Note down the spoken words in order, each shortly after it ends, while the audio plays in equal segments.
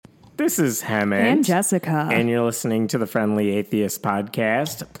This is Hemant. And Jessica. And you're listening to the Friendly Atheist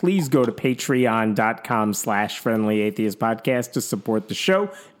Podcast. Please go to patreon.com/Friendly Atheist Podcast to support the show.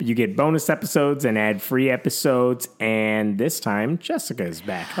 But you get bonus episodes and ad-free episodes. And this time, Jessica is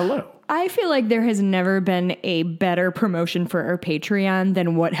back. Hello. I feel like there has never been a better promotion for our Patreon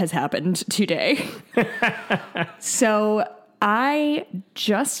than what has happened today. So I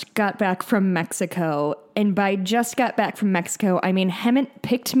just got back from Mexico, and by just got back from Mexico, I mean Hemant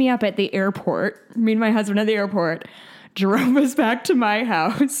picked me up at the airport, me and my husband at the airport, drove us back to my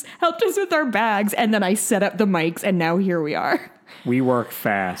house, helped us with our bags, and then I set up the mics, and now here we are. We work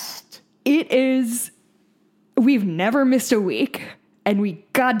fast. We've never missed a week. And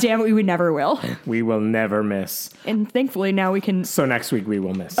goddamn it, we never will. We will never miss. And thankfully now we can. So next week we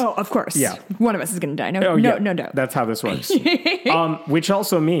will miss. Oh, of course. Yeah. One of us is going to die. No. That's how this works. Which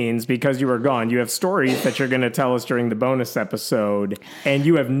also means, because you were gone, you have stories that you're going to tell us during the bonus episode, and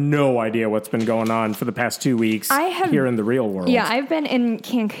you have no idea what's been going on for the past 2 weeks here in the real world. Yeah, I've been in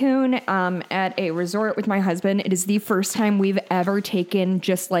Cancun at a resort with my husband. It is the first time we've ever taken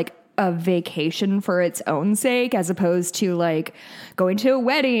just like a vacation for its own sake, as opposed to like going to a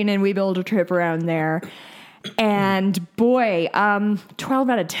wedding and we build a trip around there. And boy, 12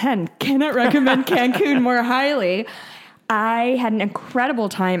 out of 10. Cannot recommend Cancun more highly. I had an incredible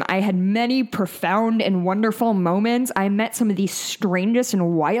time. I had many profound and wonderful moments. I met some of the strangest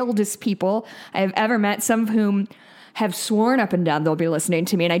and wildest people I have ever met, some of whom have sworn up and down they'll be listening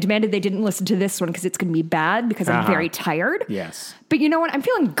to me. And I demanded they didn't listen to this one because it's going to be bad because I'm very tired. Yes. But you know what? I'm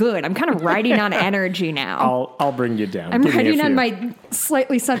feeling good. I'm kind of riding on energy now. I'll bring you down. I'm riding on my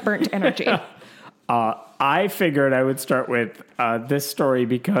slightly sunburnt energy. I figured I would start with this story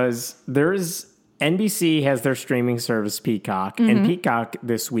because NBC has their streaming service Peacock, and Peacock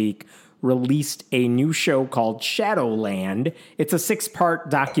this week released a new show called Shadowland. It's a 6-part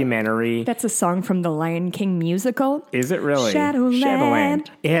documentary. That's a song from the Lion King musical. Is it really?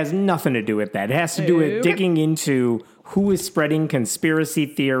 Shadowland. It has nothing to do with that. It has to do with digging into who is spreading conspiracy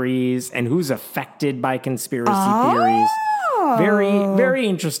theories and who's affected by conspiracy theories. Very, very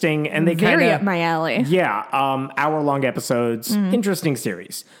interesting. And they kind of... Very up my alley. Yeah. Hour-long episodes. Interesting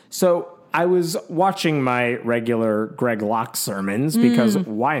series. So I was watching my regular Greg Locke sermons because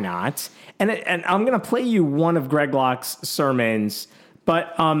why not? And I'm going to play you one of Greg Locke's sermons,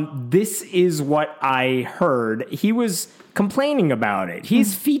 but this is what I heard. He was complaining about it.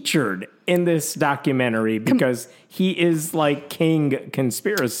 He's featured in this documentary because he is like king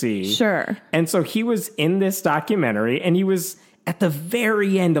conspiracy. Sure. And so he was in this documentary, and he was at the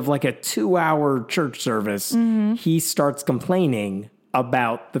very end of like a 2-hour church service. He starts complaining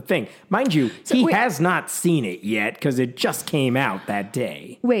about the thing. Mind you, he has not seen it yet because it just came out that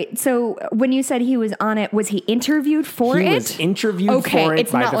day. Wait, so when you said he was on it, was he interviewed for it? He was interviewed for it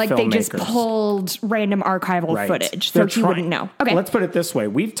it's by not the like filmmakers. they just pulled random archival footage, so he wouldn't know. Okay. Let's put it this way.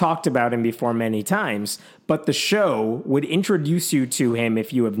 We've talked about him before many times, but the show would introduce you to him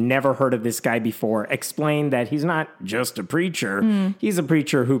if you have never heard of this guy before, explain that he's not just a preacher. He's a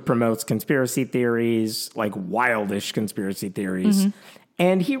preacher who promotes conspiracy theories, like wildish conspiracy theories.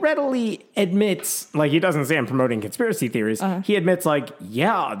 And he readily admits, like, he doesn't say I'm promoting conspiracy theories. He admits, like,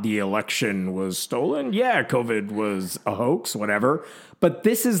 yeah, the election was stolen. Yeah, COVID was a hoax, whatever. But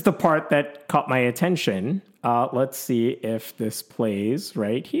this is the part that caught my attention. Let's see if this plays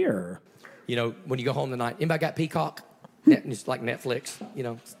right here. You know, when you go home tonight, anybody got Peacock? It's like Netflix, you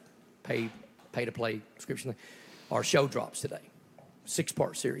know, pay to play subscription. Our show drops today.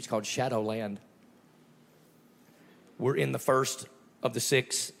 6-part series called Shadowland. We're in the first of the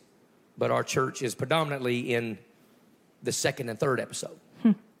 6, but our church is predominantly in the 2nd and 3rd episode.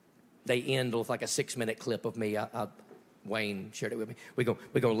 They end with like a 6-minute clip of me. Wayne shared it with me. We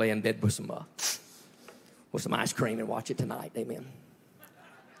go lay in bed with some ice cream and watch it tonight. Amen.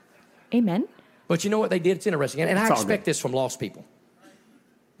 Amen. But you know what they did? It's interesting, and I all expect good. this from lost people.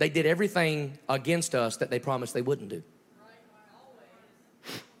 They did everything against us that they promised they wouldn't do.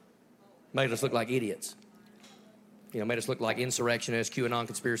 Made us look like idiots. You know, made us look like insurrectionists, QAnon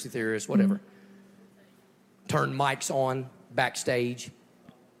conspiracy theorists, whatever. Turned mics on backstage.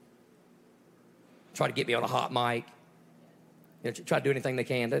 Try to get me on a hot mic. You know, try to do anything they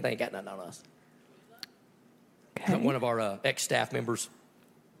can. They ain't got nothing on us. Okay. One of our ex-staff members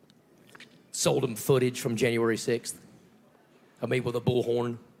sold them footage from January 6th of me with a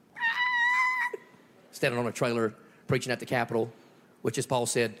bullhorn standing on a trailer preaching at the Capitol, which, as Paul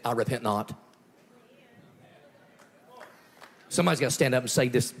said, I repent not. Somebody's got to stand up and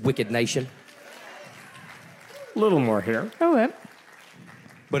save this wicked nation. A little more here. Oh, yeah.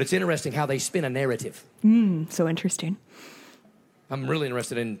 But it's interesting how they spin a narrative. So interesting. I'm really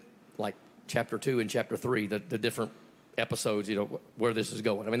interested in like chapter 2 and chapter 3, the different episodes, where this is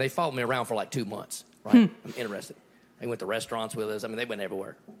going. I mean, they followed me around for like 2 months, right? I'm interested. They went to restaurants with us. I mean, they went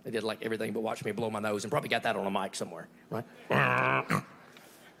everywhere. They did like everything but watch me blow my nose, and probably got that on a mic somewhere, right?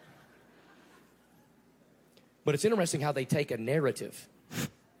 But it's interesting how they take a narrative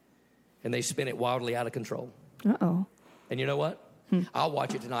and they spin it wildly out of control. Uh-oh. And you know what? I'll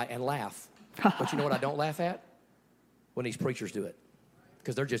watch it tonight and laugh. But you know what I don't laugh at? When these preachers do it.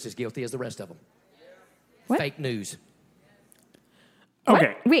 Because they're just as guilty as the rest of them. What? Fake news.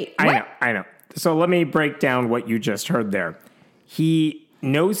 Okay. What? Wait, what? I know. So let me break down what you just heard there. He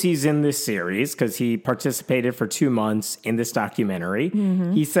knows he's in this series because he participated for 2 months in this documentary.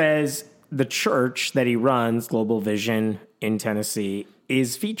 He says the church that he runs, Global Vision in Tennessee,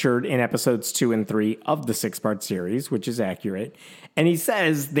 is featured in episodes 2 and 3 of the 6-part series, which is accurate. And he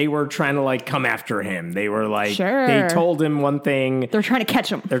says they were trying to like come after him. They were like, They told him one thing. They're trying to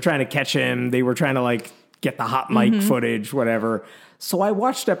catch him. They were trying to like get the hot mic footage, whatever. So I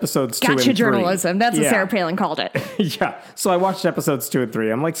watched episodes 2 and 3. Gotcha journalism. That's what Sarah Palin called it. Yeah. So I watched episodes 2 and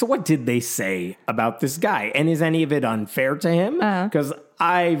 3. I'm like, so what did they say about this guy? And is any of it unfair to him? Because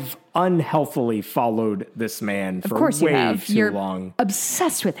I've unhealthily followed this man for way too long.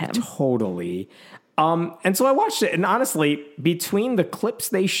 Obsessed with him. Totally. And so I watched it, and honestly, between the clips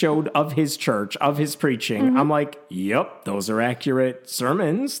they showed of his church, of his preaching, I'm like, yep, those are accurate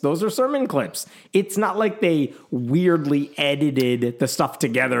sermons. Those are sermon clips. It's not like they weirdly edited the stuff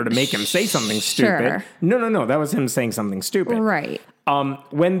together to make him say something stupid. No. That was him saying something stupid. Right.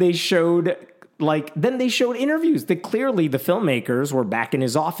 When they showed... then they showed interviews that clearly the filmmakers were back in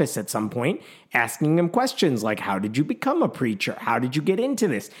his office at some point asking him questions like, how did you become a preacher? How did you get into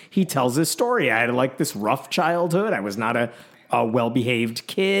this? He tells his story. I had like this rough childhood. I was not a well-behaved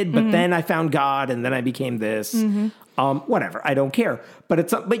kid, but then I found God and then I became this. Whatever. I don't care.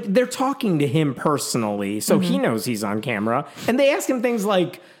 But they're talking to him personally. So he knows he's on camera. And they ask him things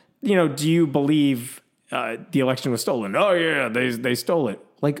like, do you believe the election was stolen? Oh yeah, they stole it.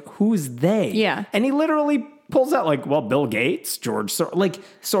 Like, who's they? Yeah. And he literally pulls out, like, well, Bill Gates, George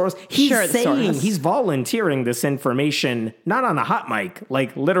Soros. He's volunteering this information, not on a hot mic.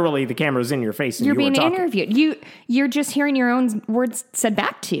 Like, literally, the camera's in your face and you're being interviewed. You're just hearing your own words said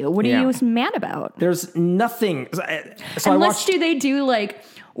back to you. What are you mad about? There's nothing. Unless do they do, like,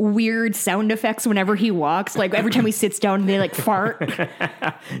 weird sound effects whenever he walks? Like, every time he sits down, they, like, fart?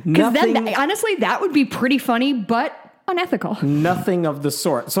 Because then, honestly, that would be pretty funny, but... unethical. Nothing of the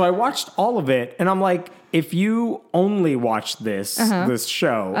sort. So I watched all of it, and I'm like, if you only watched this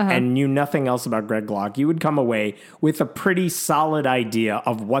show and knew nothing else about Greg Locke, you would come away with a pretty solid idea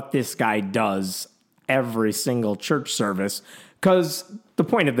of what this guy does every single church service. Because the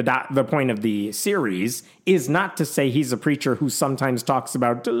point of the series is not to say he's a preacher who sometimes talks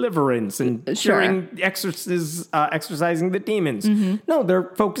about deliverance and exorcising the demons. No, they're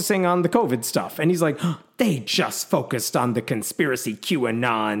focusing on the COVID stuff. And he's like, they just focused on the conspiracy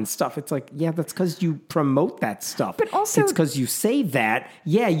QAnon stuff. It's like, yeah, that's because you promote that stuff. But also... it's because you say that.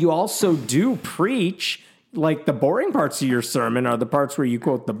 Yeah, you also do preach. Like, the boring parts of your sermon are the parts where you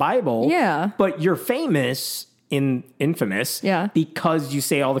quote the Bible. Yeah. But you're infamous because you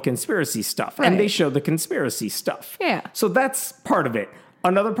say all the conspiracy stuff. Right. And they show the conspiracy stuff. Yeah. So that's part of it.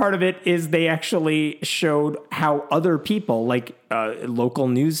 Another part of it is they actually showed how other people, like local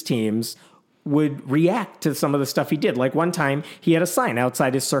news teams, would react to some of the stuff he did. Like one time, he had a sign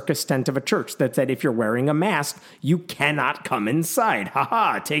outside his circus tent of a church that said, if you're wearing a mask, you cannot come inside.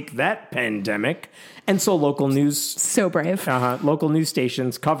 Ha, take that, pandemic. And so local news... so brave. Local news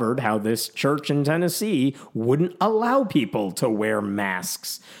stations covered how this church in Tennessee wouldn't allow people to wear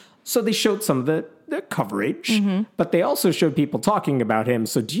masks. So they showed some of the coverage, but they also showed people talking about him.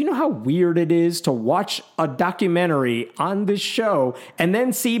 So do you know how weird it is to watch a documentary on this show and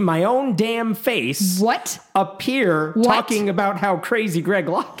then see my own damn face appear talking about how crazy Greg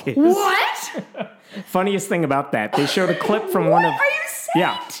Locke is? What? Funniest thing about that, they showed a clip from one of... What are you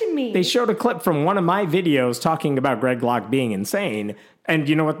saying to me? They showed a clip from one of my videos talking about Greg Locke being insane. And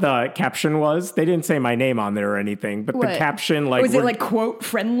you know what the caption was? They didn't say my name on there or anything, but the caption, like... was it like, quote,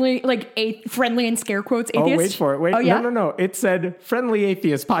 friendly, like friendly in scare quotes atheist? Oh, wait for it. Wait. Oh, yeah? No. It said Friendly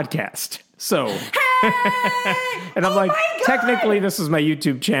Atheist Podcast. So... Hey! And I'm like, technically, this is my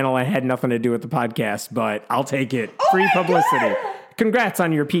YouTube channel. I had nothing to do with the podcast, but I'll take it. Free publicity. God. Congrats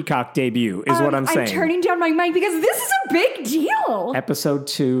on your Peacock debut, is what I'm saying. I'm turning down my mic because this is a big deal. Episode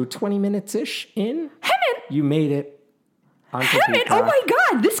 2, 20 minutes-ish in. Heaven! You made it. Heaven! Oh my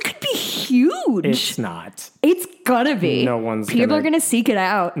God, this could be huge. It's not. It's gonna be. No one's People are gonna seek it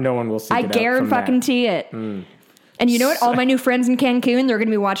out. No one will seek it out. I guarantee it. And you know what? All my new friends in Cancun, they're going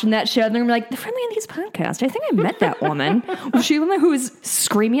to be watching that show. And they're going to be like, the Friendly Atheist podcast. I think I met that woman. Was she the one who was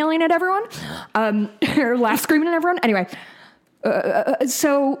scream yelling at everyone? Or laugh screaming at everyone? Anyway,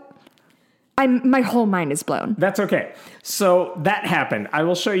 so my whole mind is blown. That's okay. So that happened. I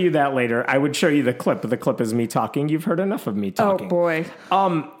will show you that later. I would show you the clip, but the clip is me talking. You've heard enough of me talking. Oh, boy.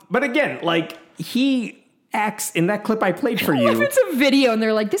 But again, like, he acts in that clip I played for you. What if it's a video and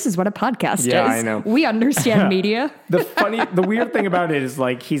they're like, this is what a podcast is? Yeah, I know. We understand media. The weird thing about it is,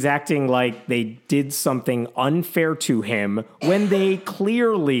 like, he's acting like they did something unfair to him when they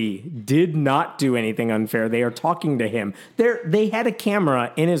clearly did not do anything unfair. They are talking to him. They had a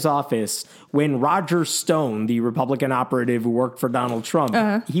camera in his office when Roger Stone, the Republican operative who worked for Donald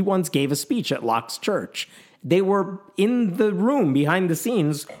Trump, he once gave a speech at Locke's church. They were in the room behind the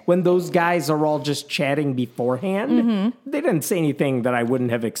scenes when those guys are all just chatting beforehand. They didn't say anything that I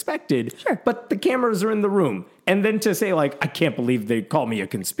wouldn't have expected, but the cameras are in the room. And then to say, like, I can't believe they call me a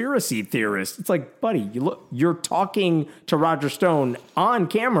conspiracy theorist. It's like, buddy, you're talking to Roger Stone on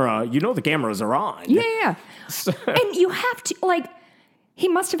camera. You know the cameras are on. Yeah. So, and you have to, like... He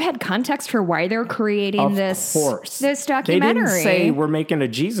must have had context for why they're creating this documentary. They didn't say we're making a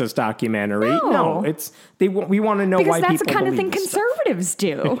Jesus documentary. No, we want to know why people believe that's the kind of thing conservatives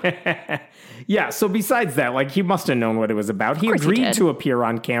do. Yeah, so besides that, like, he must have known what it was about. He agreed to appear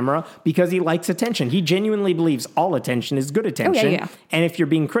on camera because he likes attention. He genuinely believes all attention is good attention. Yeah. And if you're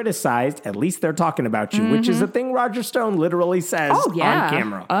being criticized, at least they're talking about you, which is a thing Roger Stone literally says on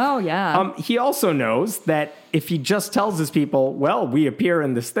camera. Oh, yeah. He also knows that if he just tells his people, well, we appear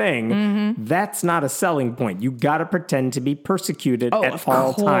in this thing, that's not a selling point. You got to pretend to be persecuted at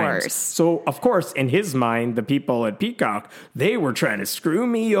all times. So, of course, in his mind, the people at Peacock, they were trying to screw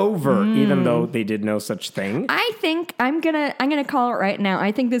me over, even though they did no such thing. I think I'm gonna call it right now.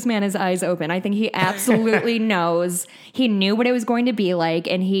 I think this man has eyes open. I think he absolutely knows. He knew what it was going to be like,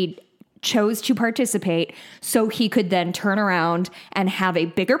 and he chose to participate so he could then turn around and have a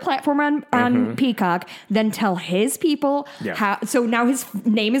bigger platform on Peacock, then tell his people how. So now his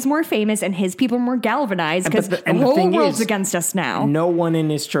name is more famous and his people are more galvanized because the whole world's against us now. No one in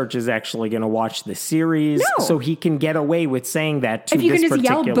his church is actually going to watch the series, so he can get away with saying that to this particular crowd. If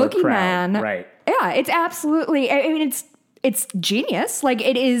you can just yell Boogeyman, right? Yeah, it's absolutely. I mean, it's genius. Like,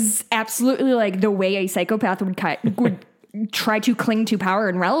 it is absolutely like the way a psychopath would try to cling to power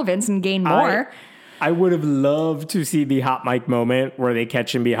and relevance and gain more. I would have loved to see the hot mic moment where they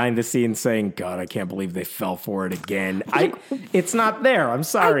catch him behind the scenes saying, God, I can't believe they fell for it again. It's not there. I'm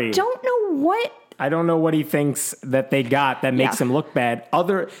sorry. I don't know what he thinks that they got that makes him look bad.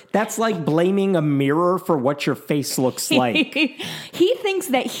 That's like blaming a mirror for what your face looks like. He thinks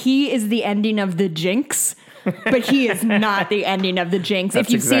that he is the ending of the Jinx. But he is not the ending of the Jinx. If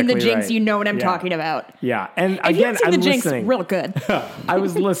you've seen the Jinx, you know what I'm talking about. Yeah, and if again, I'm Jinx, listening. Real good. I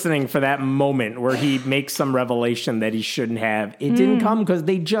was listening for that moment where he makes some revelation that he shouldn't have. It didn't come because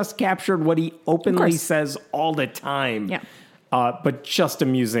they just captured what he openly says all the time. Yeah. But just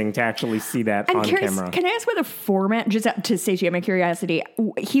amusing to actually see that on camera. Can I ask what the format, just to satiate my curiosity,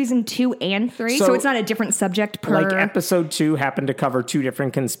 he's in 2 and 3, so it's not a different subject per... Like, episode 2 happened to cover 2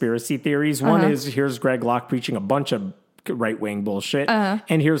 different conspiracy theories. One is, here's Greg Locke preaching a bunch of right-wing bullshit,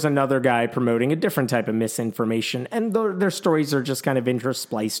 and here's another guy promoting a different type of misinformation, and their stories are just kind of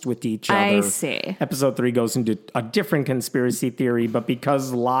interspliced with each other. I see. Episode 3 goes into a different conspiracy theory, but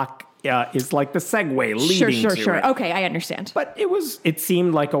because Locke is like the segue leading to it. Okay, I understand. But it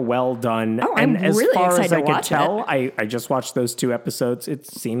seemed like a well done. Oh, I'm and as really far excited as I to could watch tell, I just watched those 2 episodes. It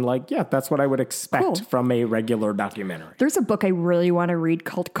seemed like, that's what I would expect from a regular documentary. There's a book I really want to read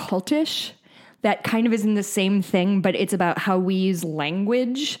called Cultish that kind of is in the same thing, but it's about how we use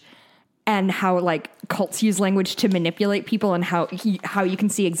language and how, like, cults use language to manipulate people and how you can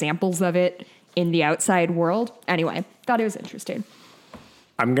see examples of it in the outside world. Anyway, thought it was interesting.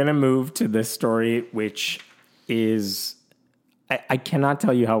 I'm going to move to this story, which is, I cannot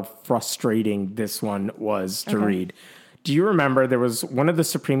tell you how frustrating this one was to read. Do you remember there was one of the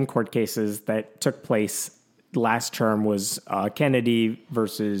Supreme Court cases that took place last term was Kennedy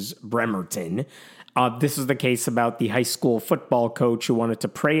versus Bremerton. This is the case about the high school football coach who wanted to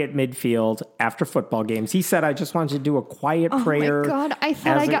pray at midfield after football games. He said, I just wanted to do a quiet prayer. Oh my God, I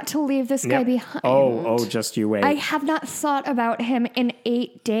thought I got to leave this guy behind. Oh, just you wait. I have not thought about him in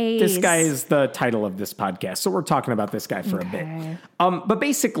 8 days. This guy is the title of this podcast, so we're talking about this guy for a bit. But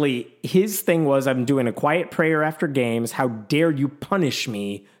basically, his thing was, I'm doing a quiet prayer after games. How dare you punish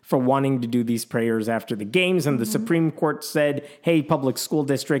me for wanting to do these prayers after the games? And the Supreme Court said, hey, public school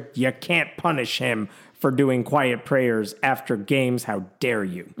district, you can't punish him for doing quiet prayers after games. How dare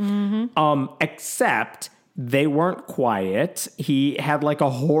you? Except they weren't quiet. He had like a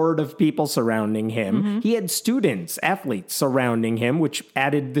horde of people surrounding him. He had students, athletes surrounding him, which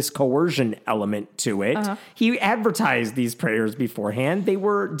added this coercion element to it. He advertised these prayers beforehand. They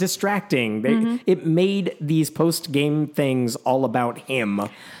were distracting. It made these post-game things all about him.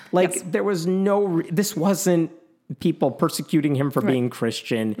 Like there was this wasn't people persecuting him for being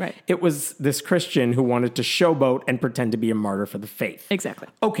Christian. Right. It was this Christian who wanted to showboat and pretend to be a martyr for the faith. Exactly.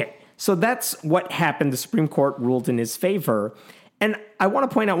 Okay. So that's what happened. The Supreme Court ruled in his favor. And I want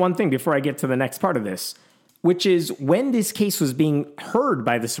to point out one thing before I get to the next part of this, which is when this case was being heard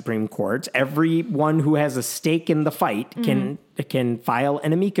by the Supreme Court, everyone who has a stake in the fight can file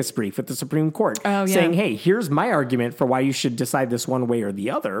an amicus brief with the Supreme Court saying, hey, here's my argument for why you should decide this one way or the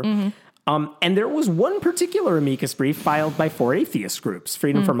other. And there was one particular amicus brief filed by 4 atheist groups: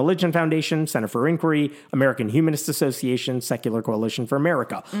 Freedom from Religion Foundation, Center for Inquiry, American Humanist Association, Secular Coalition for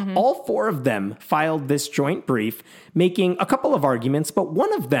America. All 4 of them filed this joint brief, making a couple of arguments, but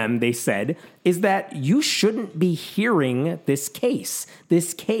one of them, they said, is that you shouldn't be hearing this case.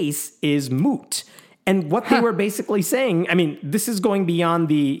 This case is moot. And what they were basically saying, I mean, this is going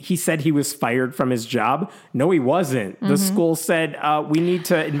beyond he said he was fired from his job. No, he wasn't. The school said, we need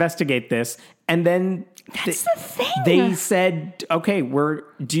to investigate this. And then That's the thing. They said, okay,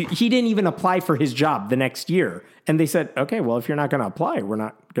 he didn't even apply for his job the next year. And they said, okay, well, if you're not going to apply, we're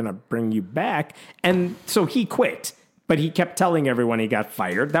not going to bring you back. And so he quit, but he kept telling everyone he got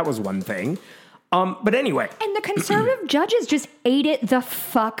fired. That was one thing. But anyway. And the conservative judges just ate it the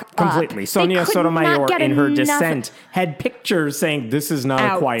fuck up. Completely. Sonia Sotomayor, in her dissent, had pictures saying this is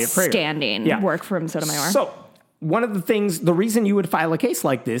not a quiet prayer. Outstanding work from Sotomayor. So one of the things, the reason you would file a case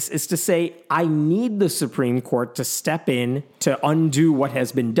like this is to say, I need the Supreme Court to step in to undo what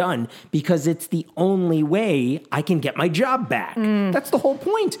has been done because it's the only way I can get my job back. That's the whole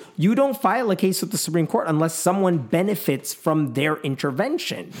point. You don't file a case with the Supreme Court unless someone benefits from their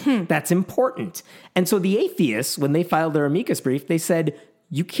intervention. That's important. And so the atheists, when they filed their amicus brief, they said,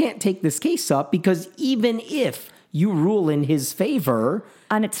 you can't take this case up because even if you rule in his favor,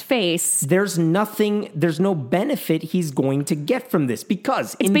 on its face, there's no benefit he's going to get from this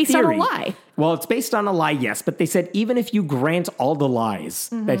because it's based on a lie. Well, it's based on a lie, yes, but they said even if you grant all the lies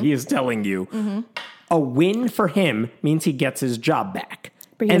that he is telling you, a win for him means he gets his job back.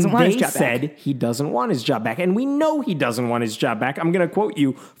 But he doesn't want his job back. And they said he doesn't want his job back. And we know he doesn't want his job back. I'm going to quote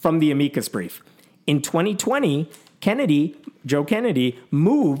you from the amicus brief. In 2020, Joe Kennedy,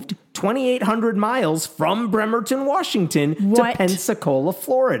 moved 2,800 miles from Bremerton, Washington to Pensacola,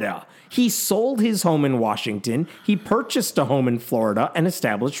 Florida. He sold his home in Washington. He purchased a home in Florida and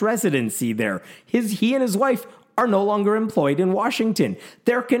established residency there. He and his wife are no longer employed in Washington.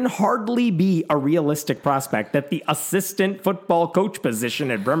 There can hardly be a realistic prospect that the assistant football coach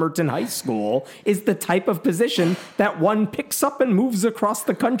position at Bremerton High School is the type of position that one picks up and moves across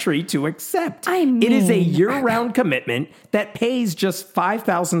the country to accept. It is a year-round commitment that pays just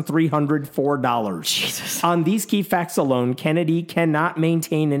 $5,304. Jesus. On these key facts alone, Kennedy cannot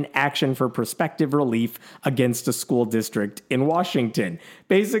maintain an action for prospective relief against a school district in Washington.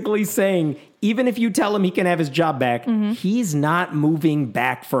 Basically saying, even if you tell him he can have his job back, he's not moving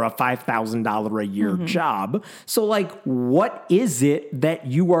back for a $5,000 a year job. So, what is it that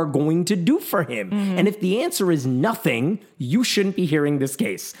you are going to do for him? And if the answer is nothing, you shouldn't be hearing this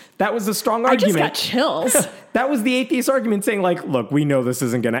case. That was a strong argument. I just got chills. That was the atheist argument saying, look, we know this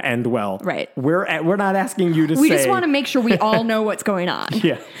isn't going to end well. Right. We're not asking you to say. We just want to make sure we all know what's going on.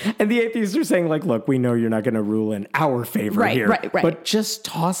 Yeah. And the atheists are saying, look, we know you're not going to rule in our favor here. Right. But just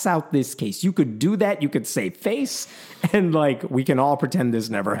toss out this case. You could do that. You could save face. And we can all pretend this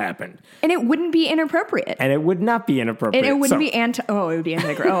never happened. And it wouldn't be inappropriate. And it would not be inappropriate. And it wouldn't be it would be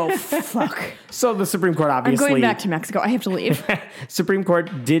anti. Oh, fuck. So the Supreme Court obviously. I'm going back to Mexico. I have to leave. Supreme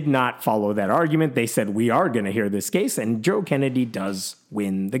Court did not follow that argument. They said, we are going to hear this case. And Joe Kennedy does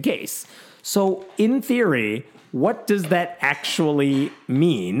win the case. So in theory, what does that actually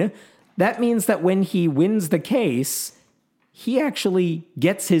mean? That means that when he wins the case, he actually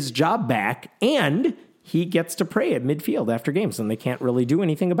gets his job back and he gets to pray at midfield after games, and they can't really do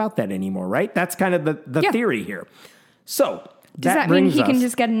anything about that anymore, right? That's kind of the theory here. So does that mean he can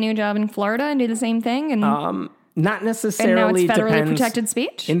just get a new job in Florida and do the same thing? And not necessarily. And now it's federally depends. Protected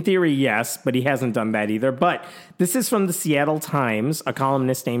speech? In theory, yes, but he hasn't done that either. But this is from the Seattle Times, a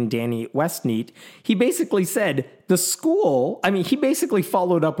columnist named Danny Westneat. He basically said the school, he basically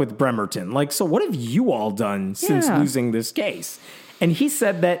followed up with Bremerton. So what have you all done since losing this case? And he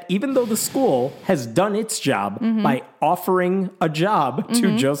said that even though the school has done its job by offering a job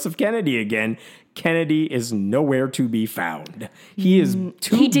to Joseph Kennedy again, Kennedy is nowhere to be found. He is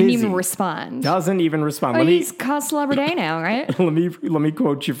too He didn't busy. even respond. Doesn't even respond. Oh, he's cause celebrity now, right? Let me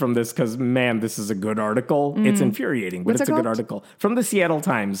quote you from this because, man, this is a good article. It's infuriating, but What's it's it a good called? article. From the Seattle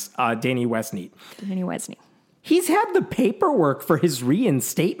Times, Danny Westneat. Danny Wesney. He's had the paperwork for his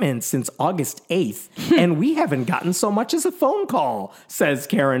reinstatement since August 8th, and we haven't gotten so much as a phone call, says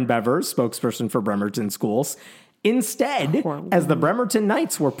Karen Bevers, spokesperson for Bremerton Schools. Instead, as the Bremerton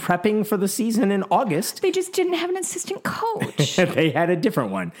Knights were prepping for the season in August, They just didn't have an assistant coach. they had a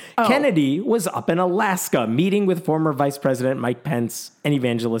different one. Kennedy was up in Alaska meeting with former Vice President Mike Pence and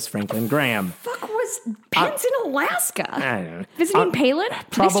evangelist Franklin Graham. Fuck was Pence in Alaska? I don't know. Visiting Palin?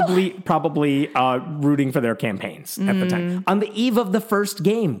 Probably rooting for their campaigns at the time. On the eve of the first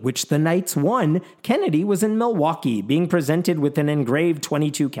game, which the Knights won, Kennedy was in Milwaukee being presented with an engraved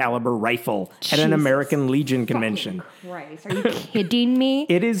 .22 caliber rifle at an Jesus. American Legion convention. Christ, are you kidding me?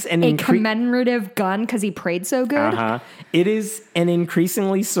 It is an a commemorative gun because he prayed so good. It is an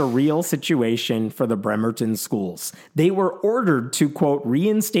increasingly surreal situation for the Bremerton schools. They were ordered to, quote,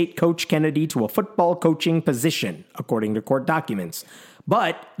 reinstate Coach Kennedy to a football coaching position, according to court documents.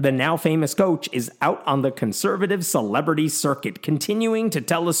 But the now famous coach is out on the conservative celebrity circuit, continuing to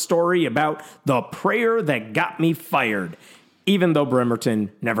tell a story about the prayer that got me fired, even though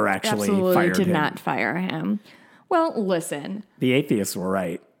Bremerton never actually Absolutely fired did him. not fire him. Well, listen. The atheists were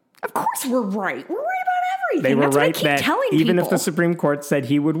right. Of course we're right. We're right about everything. They were That's right what I keep that telling even people. if the Supreme Court said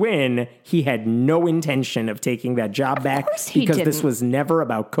he would win, he had no intention of taking that job back course he because this didn't. was never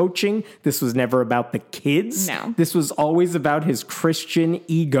about coaching. This was never about the kids. No. This was always about his Christian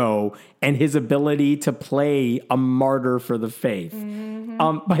ego and his ability to play a martyr for the faith.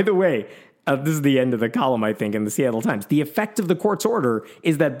 By the way, this is the end of the column, I think, in the Seattle Times. The effect of the court's order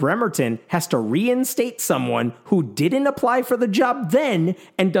is that Bremerton has to reinstate someone who didn't apply for the job then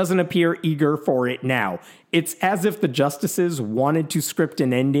and doesn't appear eager for it now. It's as if the justices wanted to script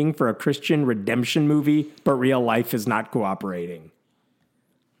an ending for a Christian redemption movie, but real life is not cooperating.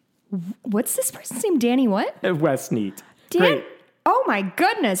 What's this person's name? Danny what? Westneat. Dan? Great. Oh my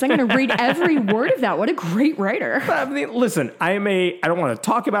goodness. I'm going to read every word of that. What a great writer. I mean, listen, I don't want to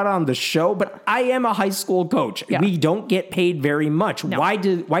talk about it on the show, but I am a high school coach. Yeah. We don't get paid very much. No. Why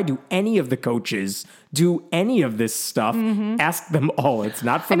do any of the coaches do any of this stuff? Ask them all. It's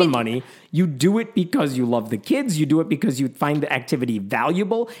not for the money. You do it because you love the kids. You do it because you find the activity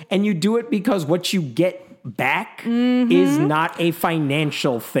valuable, and you do it because what you get back is not a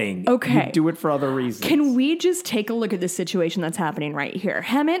financial thing. Okay. You do it for other reasons. Can we just take a look at the situation that's happening right here?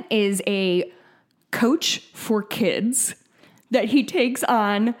 Hemant is a coach for kids that he takes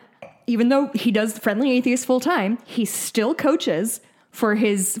on, even though he does Friendly Atheist full time, he still coaches for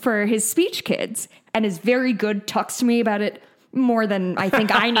his speech kids and is very good, talks to me about it more than I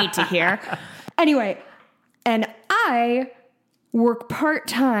think I need to hear. Anyway, and I work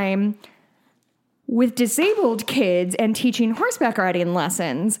part-time with disabled kids and teaching horseback riding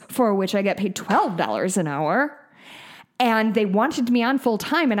lessons, for which I get paid $12 an hour. And they wanted me on full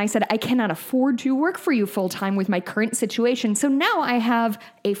time. And I said, I cannot afford to work for you full time with my current situation. So now I have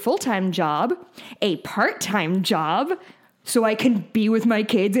a full-time job, a part-time job, so I can be with my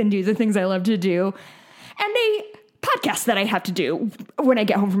kids and do the things I love to do, and a podcast that I have to do when I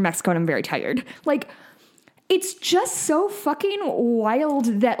get home from Mexico and I'm very tired. Like, it's just so fucking wild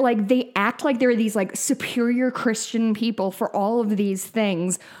that, like, they act like they're these, like, superior Christian people for all of these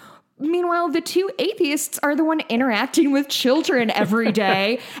things. Meanwhile, the two atheists are the one interacting with children every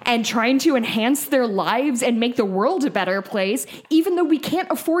day and trying to enhance their lives and make the world a better place, even though we can't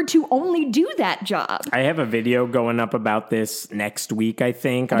afford to only do that job. I have a video going up about this next week, I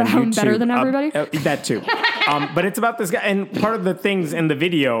think, on About how I'm YouTube. better than everybody? That too. But it's about this guy. And part of the things in the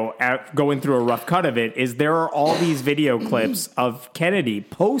video, going through a rough cut of it, is there are all these video clips of Kennedy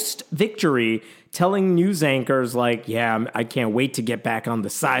post-victory telling news anchors like, yeah, I can't wait to get back on the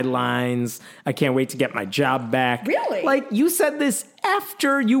sidelines. I can't wait to get my job back. Really? Like, you said this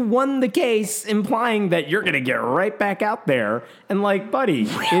after you won the case, implying that you're going to get right back out there. And like, buddy,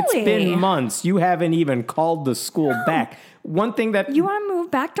 it's Really? been months. You haven't even called the school back. One thing that... You want to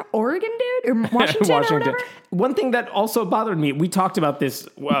move back to Oregon, dude? Or Washington, or whatever? One thing that also bothered me, we talked about this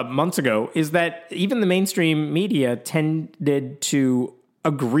months ago, is that even the mainstream media tended to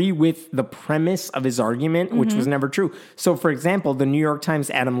agree with the premise of his argument, which was never true. So, for example, the New York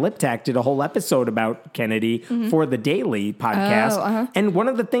Times' Adam Liptak did a whole episode about Kennedy for the Daily podcast. And one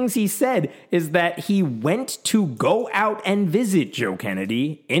of the things he said is that he went to go out and visit Joe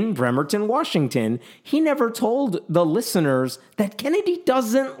Kennedy in Bremerton, Washington. He never told the listeners that Kennedy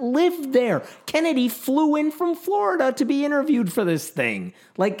doesn't live there. Kennedy flew in from Florida to be interviewed for this thing.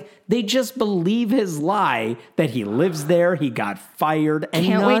 Like, they just believe his lie that he lives there, he got fired, and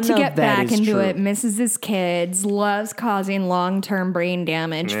Can't wait to get back into true. it. Misses his kids, loves causing long-term brain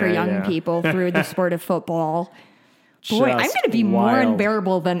damage for young people through the sport of football. Boy, I'm going to be more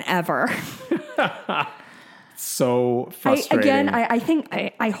unbearable than ever. So frustrating.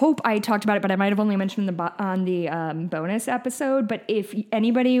 I hope I talked about it, but I might have only mentioned on the bonus episode. But if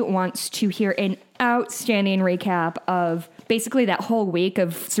anybody wants to hear an outstanding recap of basically that whole week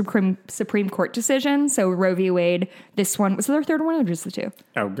of Supreme Court decisions, so Roe v. Wade, this one, was there a third one or just the two?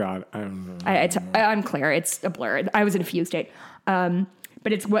 Oh, God. I don't know. I'm clear. It's a blur. I was in a fugue state.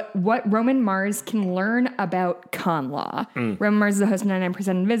 But it's what Roman Mars can learn about con law. Roman Mars is the host of 99%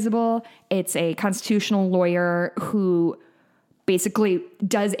 Invisible. It's a constitutional lawyer who basically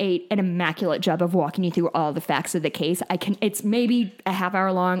does an immaculate job of walking you through all the facts of the case. It's maybe a half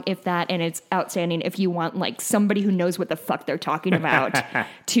hour long, if that, and it's outstanding if you want like somebody who knows what the fuck they're talking about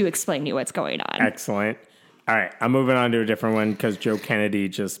to explain to you what's going on. Excellent. All right, I'm moving on to a different one because Joe Kennedy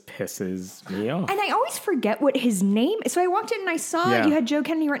just pisses me off. And I always forget what his name is. So I walked in and I saw you had Joe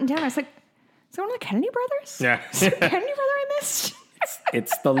Kennedy written down. I was like, is that one of the Kennedy brothers? Yeah. Is there a Kennedy brother I missed?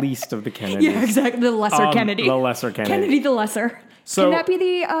 It's the least of the Kennedys. Yeah, exactly. The lesser Kennedy. The lesser Kennedy. Kennedy the lesser. So, can that be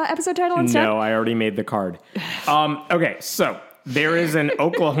the episode title instead? No, I already made the card. Okay, so there is an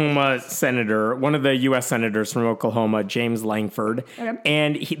Oklahoma senator, one of the U.S. senators from Oklahoma, James Langford. Okay.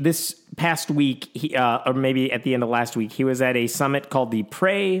 And this past week, or maybe at the end of last week, he was at a summit called the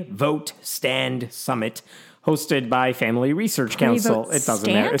Pray, Vote, Stand Summit, hosted by Family Research Council. It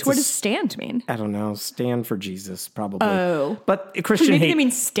doesn't matter. What does stand mean? I don't know. Stand for Jesus, probably. Oh. But Christian maybe hate... they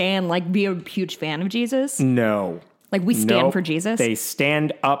mean stand, like be a huge fan of Jesus? No. Like we stand for Jesus? They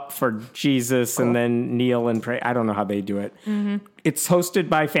stand up for Jesus and then kneel and pray. I don't know how they do it. It's hosted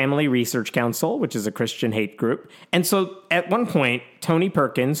by Family Research Council, which is a Christian hate group. And so at one point, Tony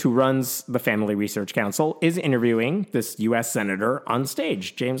Perkins, who runs the Family Research Council, is interviewing this U.S. senator on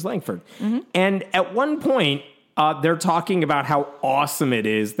stage, James Langford. And at one point, they're talking about how awesome it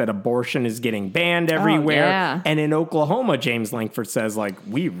is that abortion is getting banned everywhere. Oh, yeah. And in Oklahoma, James Langford says, like,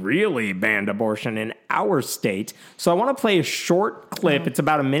 we really banned abortion in our state. So I want to play a short clip. It's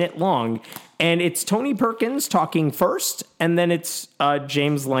about a minute long. And it's Tony Perkins talking first, and then it's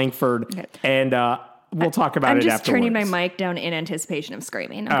James Langford. Okay. And we'll talk about it afterwards. I'm just turning my mic down in anticipation of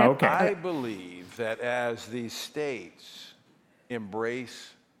screaming. Okay? Oh, okay. I believe that as these states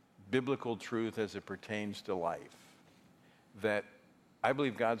embrace biblical truth as it pertains to life, that I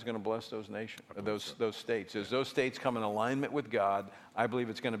believe God's going to bless those nations, those states. As those states come in alignment with God, I believe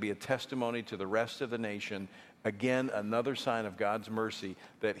it's going to be a testimony to the rest of the nation. Again, another sign of God's mercy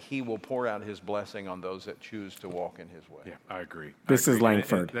that He will pour out His blessing on those that choose to walk in His way. Yeah, I agree. This is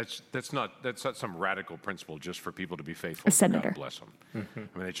Langford. And that's not some radical principle just for people to be faithful. A senator. God bless them. I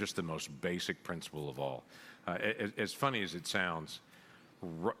mean, it's just the most basic principle of all. As funny as it sounds,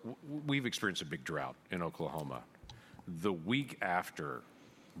 we've experienced a big drought in Oklahoma. The week after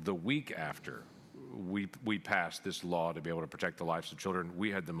we passed this law to be able to protect the lives of children, we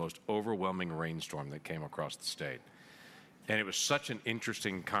had the most overwhelming rainstorm that came across the state. And it was such an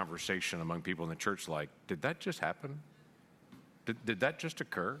interesting conversation among people in the church, like, did that just happen? Did that just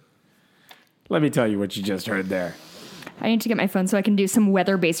occur? Let me tell you what you just heard there. I need to get my phone so I can do some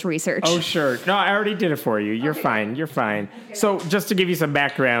weather-based research. Oh, sure. No, I already did it for you. You're fine. You're fine. So just to give you some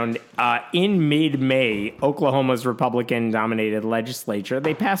background, in mid-May, Oklahoma's Republican-dominated legislature,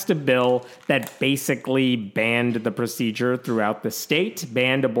 they passed a bill that basically banned the procedure throughout the state,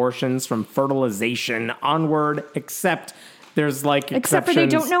 banned abortions from fertilization onward, except there's like except for they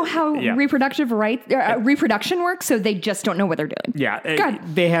don't know how reproduction works, so they just don't know what they're doing. Yeah,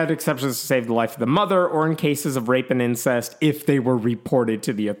 they had exceptions to save the life of the mother, or in cases of rape and incest, if they were reported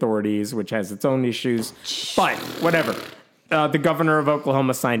to the authorities, which has its own issues. But whatever. The governor of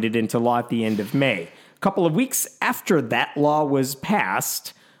Oklahoma signed it into law at the end of May. A couple of weeks after that law was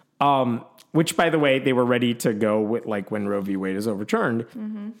passed, which, by the way, they were ready to go with, like, when Roe v. Wade is overturned.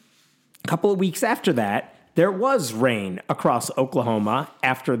 A couple of weeks after that, there was rain across Oklahoma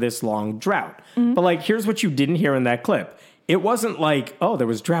after this long drought. But, like, here's what you didn't hear in that clip. It wasn't like, oh, there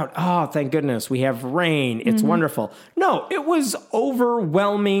was drought. Oh, thank goodness. We have rain. It's wonderful. No, it was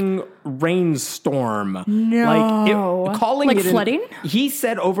overwhelming rainstorm. No. Calling Like it flooding? He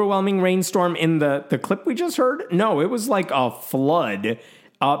said overwhelming rainstorm in the clip we just heard. No, it was like a flood.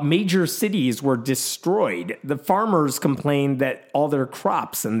 Major cities were destroyed. The farmers complained that all their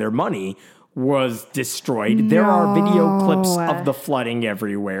crops and their money was destroyed. There are video clips of the flooding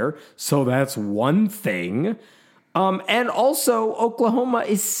everywhere. So that's one thing. And also, Oklahoma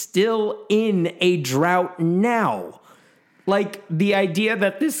is still in a drought now. Like, the idea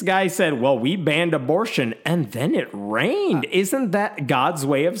that this guy said, well, we banned abortion and then it rained. Isn't that God's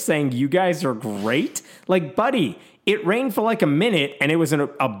way of saying you guys are great? Like, buddy, it rained for like a minute and it was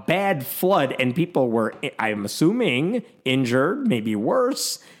a bad flood and people were, I'm assuming, injured, maybe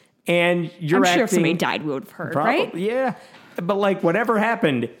worse. And you're I'm sure acting, if somebody died, we would have heard, probably, right? Yeah. But like, whatever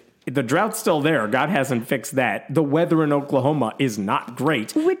happened, the drought's still there. God hasn't fixed that. The weather in Oklahoma is not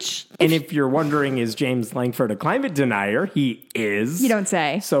great. And if you're wondering, is James Lankford a climate denier? He is. You don't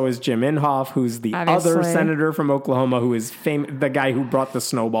say. So is Jim Inhofe, who's the other Obviously. senator from Oklahoma, who is the guy who brought the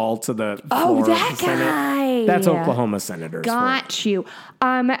snowball to the floor that of the Senate. guy. That's Oklahoma senators. Got you.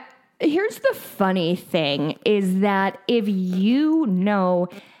 Here's the funny thing is that if you know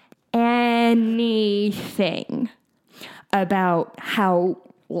anything about how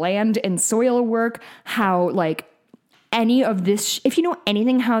land and soil work, how like any of this, if you know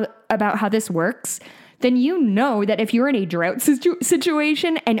anything about how this works, then you know that if you're in a drought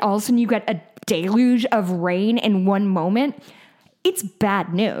situation and all of a sudden you get a deluge of rain in one moment, it's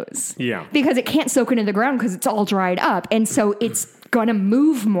bad news. Yeah. Because it can't soak into the ground because it's all dried up. And so it's going to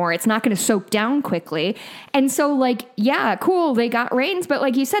move more. It's not going to soak down quickly. And so, like, yeah, cool, they got rains, but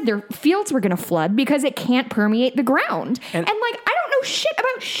like you said, their fields were going to flood because it can't permeate the ground. And like, I don't know shit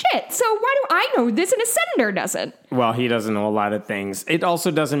about shit. So why do I know this and a senator doesn't? Well, he doesn't know a lot of things. It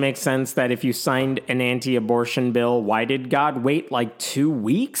also doesn't make sense that if you signed an anti-abortion bill, why did God wait like 2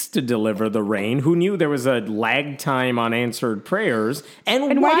 weeks to deliver the rain? Who knew there was a lag time on answered prayers?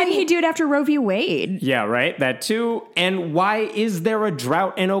 And why didn't he do it after Roe v. Wade? Yeah, right. That too. And why is there a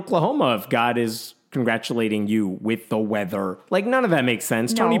drought in Oklahoma if God is congratulating you with the weather? Like, none of that makes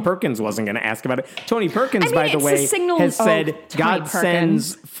sense. No. Tony Perkins wasn't going to ask about it. Tony Perkins, by the it's way, a signal- has said Tony God Perkins.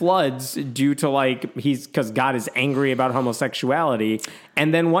 sends floods due to like, because God is angry about homosexuality.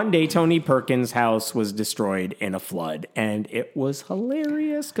 And then one day, Tony Perkins' house was destroyed in a flood. And it was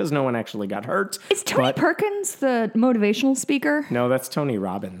hilarious because no one actually got hurt. Is Tony Perkins the motivational speaker? No, that's Tony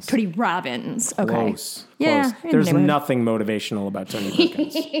Robbins. Tony Robbins. Okay. Close. Yeah, Close. in the There's neighborhood. nothing motivational about Tony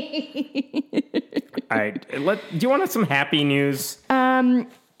Perkins. All right. Do you want some happy news?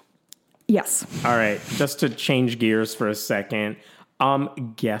 Yes. All right. Just to change gears for a second.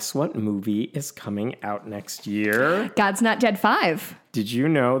 Guess what movie is coming out next year? God's Not Dead 5. Did you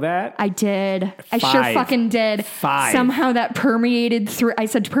know that? I did. I sure 5. fucking did. 5. Somehow that permeated through. I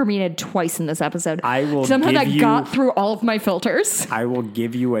said permeated twice in this episode. I will Somehow give that you- got through all of my filters. I will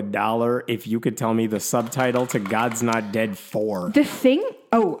give you $1 if you could tell me the subtitle to God's Not Dead 4. The thing.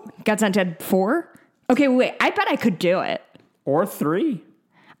 Oh, God's Not Dead 4? Okay, wait. I bet I could do it. Or 3.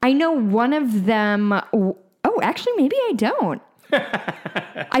 I know one of them. Oh, actually, maybe I don't.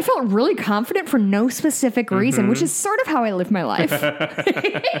 I felt really confident for no specific reason, which is sort of how I live my life.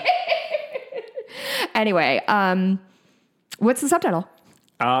 Anyway, what's the subtitle?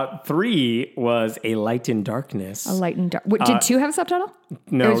 3 was A Light in Darkness. A Light and Dark. What, did 2 have a subtitle?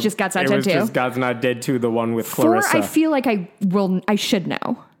 No, It was just God's Not Dead 2? It was just God's Not Dead 2, the one with 4, Clarissa. I feel like I should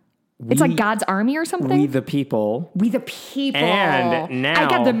know. It's like God's Army or something? We the People. We the People. And now- I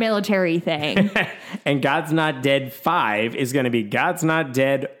got the military thing. And God's Not Dead 5 is going to be God's Not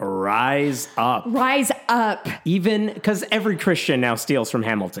Dead Rise Up. Rise up. Even because every Christian now steals from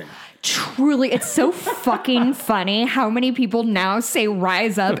Hamilton. Truly, it's so fucking funny how many people now say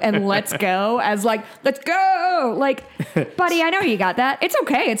rise up and let's go as like, let's go. Like, buddy, I know you got that. It's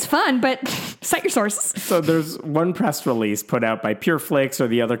okay. It's fun, but cite your sources. So there's one press release put out by PureFlix or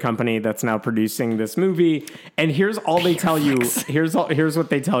the other company that's now producing this movie. And here's all they tell you. Here's what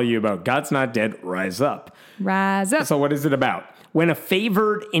they tell you about God's Not Dead Rise Up. Rise up. So what is it about? When a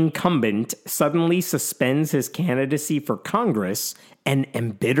favored incumbent suddenly suspends his candidacy for Congress, an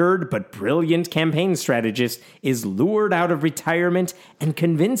embittered but brilliant campaign strategist is lured out of retirement and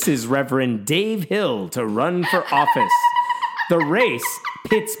convinces Reverend Dave Hill to run for office. The race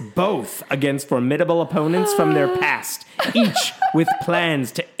pits both against formidable opponents from their past, each with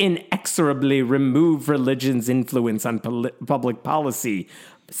plans to inexorably remove religion's influence on public policy.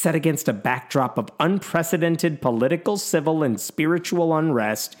 Set against a backdrop of unprecedented political, civil, and spiritual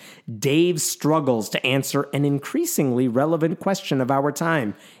unrest, Dave struggles to answer an increasingly relevant question of our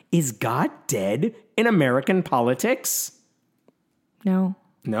time. Is God dead in American politics? No.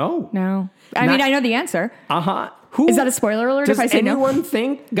 No. I mean, I know the answer. Who, is that a spoiler alert does if I say no? anyone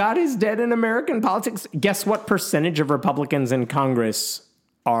think God is dead in American politics? Guess what percentage of Republicans in Congress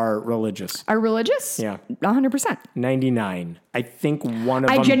are religious? Are religious? Yeah. 100%. 99. I think one of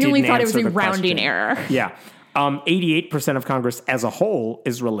I them genuinely didn't thought it was answer a the rounding question. error. Yeah. 88% of Congress as a whole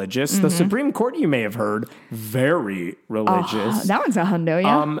is religious. The Supreme Court, you may have heard, very religious. That one's a hundo,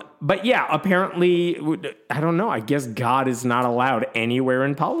 yeah. But yeah, apparently, I don't know. I guess God is not allowed anywhere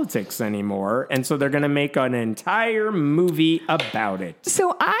in politics anymore. And so they're going to make an entire movie about it.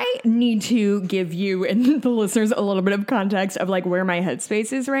 So I need to give you and the listeners a little bit of context of like where my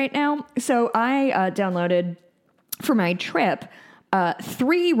headspace is right now. So I downloaded for my trip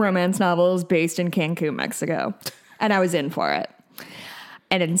 3 romance novels based in Cancun, Mexico, and I was in for it.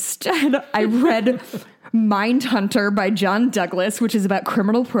 And instead, I read Mindhunter by John Douglas, which is about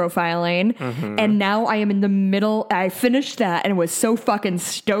criminal profiling. And now I am in the middle. I finished that and was so fucking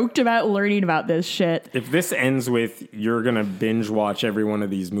stoked about learning about this shit. If this ends with you're going to binge watch every one of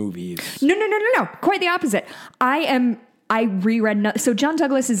these movies. No. Quite the opposite. I reread. So John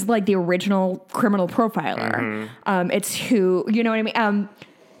Douglas is like the original criminal profiler. It's who, you know what I mean?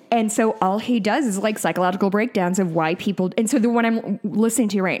 And so all he does is like psychological breakdowns of why people. And so the one I'm listening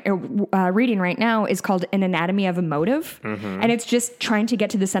to reading right now is called An Anatomy of a Motive. And it's just trying to get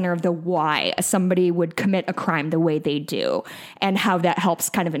to the center of the why somebody would commit a crime the way they do and how that helps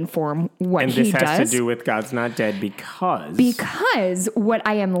kind of inform what he does. And this has to do with God's Not Dead because. Because what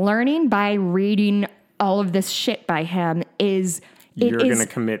I am learning by reading all of this shit by him is you're going to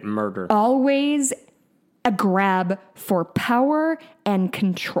commit murder. Always a grab for power and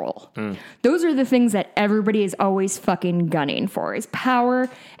control. Those are the things that everybody is always fucking gunning for, is power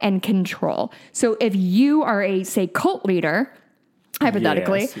and control. So if you are a, say, cult leader,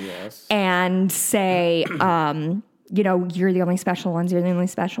 hypothetically, yes. and say, you know, you're the only special ones,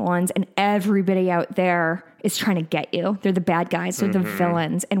 and everybody out there is trying to get you. They're the bad guys, they're the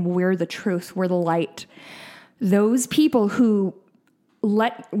villains, and we're the truth, we're the light. Those people who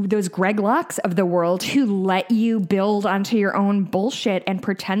let those Greg Locks of the world who let you build onto your own bullshit and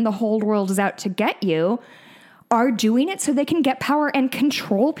pretend the whole world is out to get you are doing it so they can get power and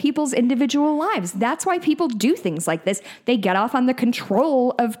control people's individual lives. That's why people do things like this. They get off on the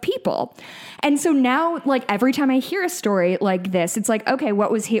control of people. And so now, like, every time I hear a story like this, it's like, okay,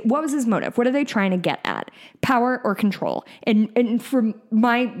 what was his motive? What are they trying to get at? Power or control? And from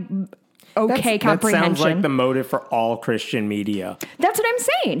my comprehension. That sounds like the motive for all Christian media. That's what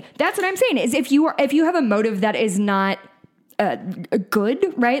I'm saying. Is if you have a motive that is not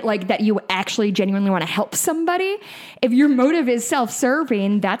good, right? Like that you actually genuinely want to help somebody. If your motive is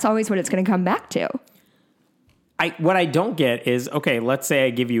self-serving, that's always what it's going to come back to. What I don't get is, okay, let's say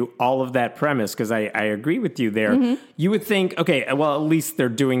I give you all of that premise because I agree with you there. You would think, okay, well, at least they're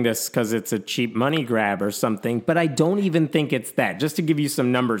doing this because it's a cheap money grab or something, but I don't even think it's that. Just to give you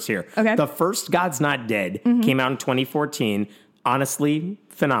some numbers here. Okay. The first God's Not Dead came out in 2014. Honestly,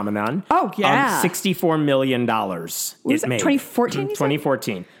 phenomenon. Oh, yeah. $64 million it made. 2014?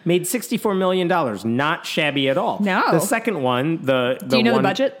 2014. Made $64 million. Not shabby at all. No. The second one, do you know the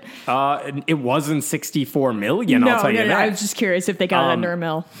budget? It wasn't $64 million, I'll tell you that. I was just curious if they got it under $1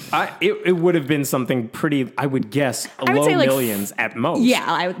 million. It would have been something pretty, I would guess, low millions at most.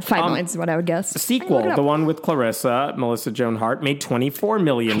 Yeah, $5 million is what I would guess. The sequel, the one with Clarissa, Melissa Joan Hart, made $24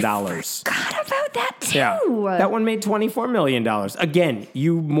 million. I forgot about that, too. Yeah, that one made $24 million. Again,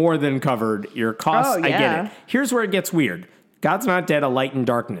 you more than covered your costs. Oh, yeah. I get it. Here's where it gets weird. God's Not Dead, A Light in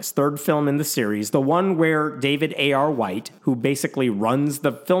Darkness, third film in the series, the one where David A.R. White, who basically runs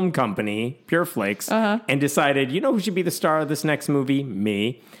the film company, Pure Flakes, and decided, you know who should be the star of this next movie?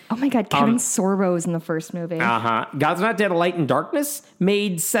 Me. Oh my God, Kevin Sorbo was in the first movie. God's Not Dead, A Light in Darkness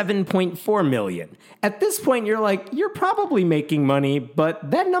made $7.4 million. At this point, you're like, you're probably making money,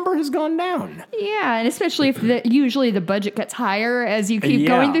 but that number has gone down. Yeah, and especially if usually the budget gets higher as you keep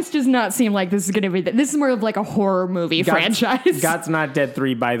going. This does not seem like this is going to be... This is more of like a horror movie franchise. God's Not Dead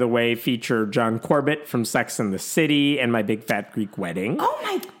 3, by the way, featured John Corbett from Sex and the City and My Big Fat Greek Wedding. Oh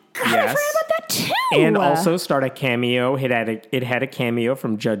my God, I forgot about that too. And also starred a cameo. It had a cameo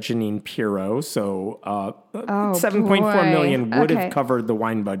from Judge Jeanine Pirro. So $7.4 million would have covered the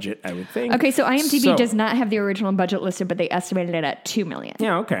wine budget, I would think. Okay, so IMDb does not have the original budget listed, but they estimated it at $2 million.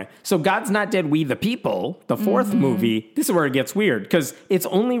 Yeah, okay. So God's Not Dead, We the People, the fourth movie, this is where it gets weird because it's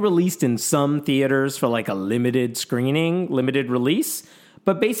only released in some theaters for like a limited screening, limited release.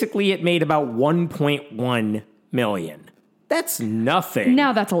 but basically it made about 1.1 million. That's nothing.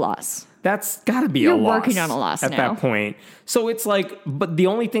 Now that's a loss. That's got to be You're a loss. working on a loss at now. that point. So it's like, but the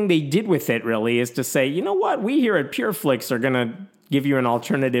only thing they did with it really is to say, you know what, we here at PureFlix are going to give you an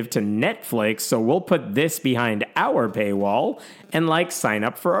alternative to Netflix, so we'll put this behind our paywall and like sign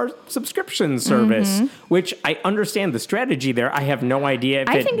up for our subscription service, which I understand the strategy there. I have no idea if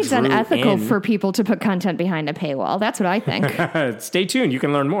I think it's drew unethical in. for people to put content behind a paywall. That's what I think. Stay tuned. You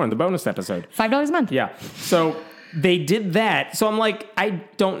can learn more in the bonus episode. $5 a month. Yeah. So they did that. So I'm like, I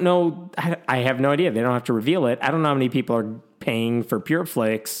don't know. I have no idea. They don't have to reveal it. I don't know how many people are paying for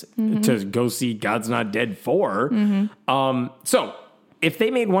PureFlix to go see God's Not Dead 4. So if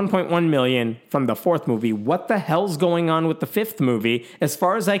they made 1.1 million from the fourth movie, what the hell's going on with the fifth movie? As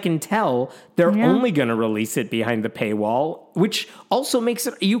far as I can tell, they're only going to release it behind the paywall, which also makes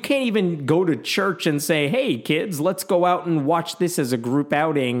it, you can't even go to church and say, hey, kids, let's go out and watch this as a group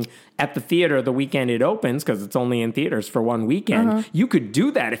outing at the theater the weekend it opens, because it's only in theaters for one weekend. You could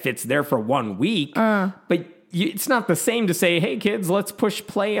do that if it's there for 1 week, but it's not the same to say, hey, kids, let's push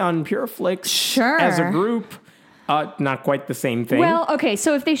play on PureFlix as a group. Not quite the same thing. Well, okay,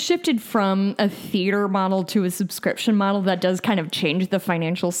 so if they shifted from a theater model to a subscription model, that does kind of change the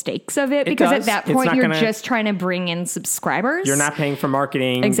financial stakes of it, because does. at that It's point not you're gonna- just trying to bring in subscribers. You're not paying for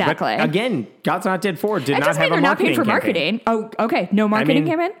marketing. Exactly. But again, God's Not Dead 4 did That not doesn't have mean a they're not paying marketing for marketing. Oh, okay. No marketing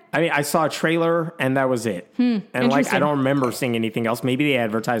campaign? I saw a trailer and that was it. And like, I interesting. don't remember seeing anything else. Maybe they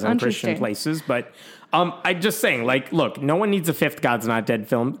advertise on Christian Interesting. places, but I'm just saying, like, look, no one needs a fifth God's Not Dead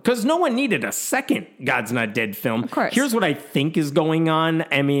film because no one needed a second God's Not Dead film. Of course. Here's what I think is going on.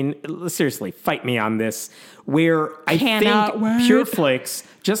 I mean, seriously, fight me on this. Where I Cannot think wait. PureFlix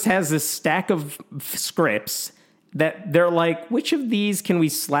just has this stack of scripts that they're like, which of these can we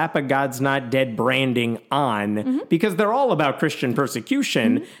slap a God's Not Dead branding on? Because they're all about Christian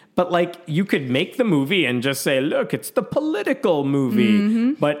persecution. But like, you could make the movie and just say, look, it's the political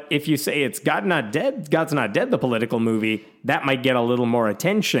movie. But if you say it's God's Not Dead, the political movie, that might get a little more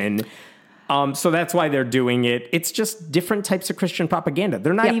attention. So that's why they're doing it. It's just different types of Christian propaganda.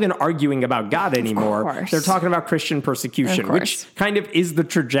 They're not even arguing about God anymore. course. They're talking about Christian persecution, Of which course. kind of is the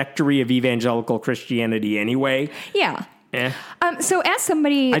trajectory of evangelical Christianity anyway. Yeah. Eh. So as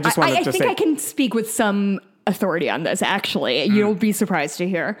somebody, I just wanted I to think say- I can speak with some authority on this, actually. You'll be surprised to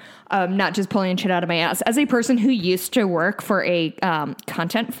hear. Not just pulling shit out of my ass. As a person who used to work for a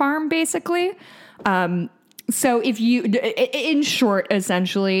content farm, basically, so if you, in short,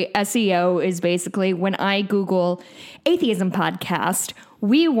 essentially, SEO is basically when I Google atheism podcast,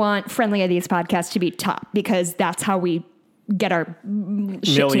 we want Friendly Atheist Podcast to be top because that's how we get our shit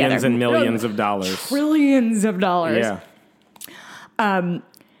Millions together. and millions of dollars. Trillions of dollars. Yeah.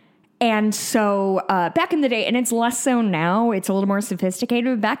 And so back in the day, and it's less so now, it's a little more sophisticated.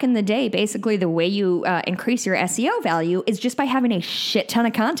 But back in the day, basically the way you increase your SEO value is just by having a shit ton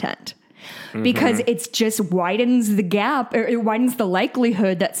of content. Because it's just widens the gap, or it widens the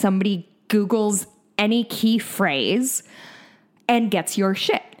likelihood that somebody Googles any key phrase and gets your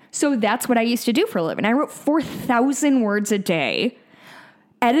shit. So that's what I used to do for a living. I wrote 4,000 words a day,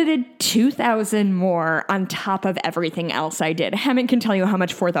 edited 2,000 more on top of everything else I did. Hammond can tell you how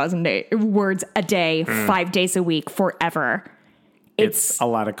much 4,000 words a day, 5 days a week, forever. It's a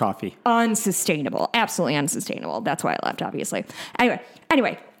lot of coffee. Unsustainable. Absolutely unsustainable. That's why I left, obviously.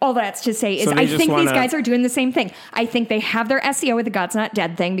 Anyway, all that's to say is So they I just think these wanna- guys are doing the same thing. I think they have their SEO with the God's Not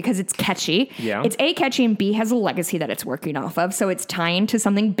Dead thing because it's catchy. Yeah. It's A, catchy, and B, has a legacy that it's working off of. So it's tying to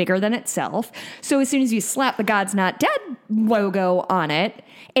something bigger than itself. So as soon as you slap the God's Not Dead logo on it,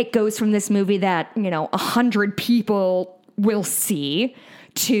 it goes from this movie that, 100 people will see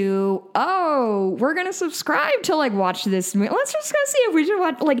to, oh, we're going to subscribe to watch this movie. Let's just go see if we should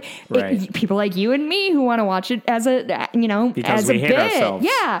watch, Right. people like you and me who want to watch it as a, Because as we a hate bit. ourselves.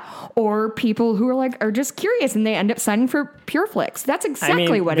 Yeah. Or people who are just curious and they end up signing for PureFlix. That's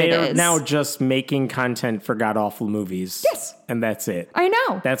exactly what it they're is. now just making content for god-awful movies. Yes. And that's it. I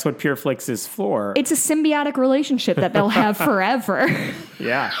know. That's what PureFlix is for. It's a symbiotic relationship that they'll have forever.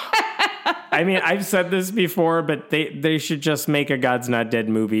 Yeah. I mean, I've said this before, but they should just make a God's Not Dead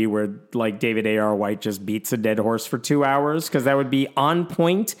movie where David A.R. White just beats a dead horse for 2 hours, because that would be on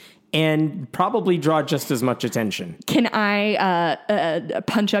point and probably draw just as much attention. Can I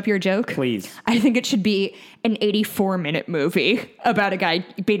punch up your joke? Please. I think it should be an 84-minute movie about a guy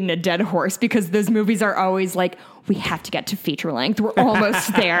beating a dead horse, because those movies are always we have to get to feature length. We're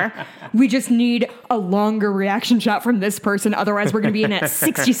almost there. We just need a longer reaction shot from this person. Otherwise, we're going to be in at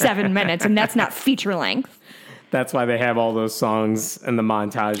 67 minutes, and that's not feature length. That's why they have all those songs and the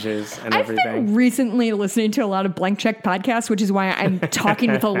montages and I've everything. been recently listening to a lot of Blank Check podcasts, which is why I'm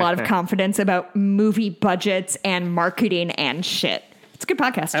talking with a lot of confidence about movie budgets and marketing and shit. It's a good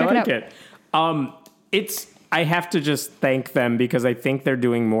podcast. Check I like it out. it. I have to just thank them because I think they're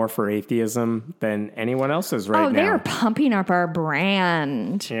doing more for atheism than anyone else is right now. They're pumping up our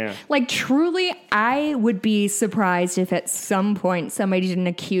brand. Yeah. Like, truly, I would be surprised if at some point somebody didn't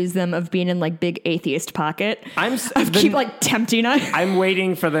accuse them of being in, like, big atheist pocket. Keep, like, tempting us. I'm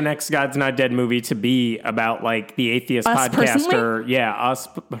waiting for the next God's Not Dead movie to be about, like, the atheist Us podcaster. personally? Yeah, us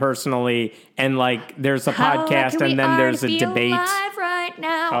personally. And, like, there's a How podcast lucky and then we are there's to a be debate. alive right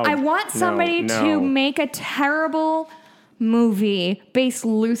now. Oh, I want somebody no. to make a terrible movie based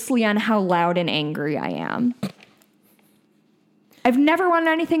loosely on how loud and angry I am. I've never wanted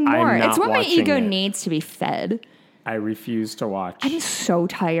anything more. I'm not It's what my watching ego it. needs to be fed. I refuse to watch. I'm so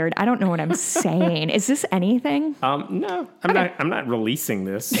tired. I don't know what I'm saying. Is this anything? No, I'm not releasing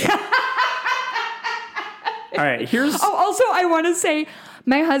this. All right, here's Oh, also, I want to say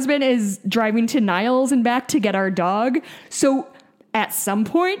my husband is driving to Niles and back to get our dog. So at some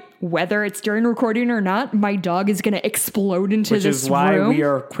point, whether it's during recording or not, my dog is going to explode into which this is why room. we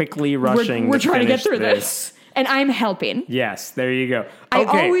are quickly rushing. We're trying to get finish through this. And I'm helping. Yes, there you go. I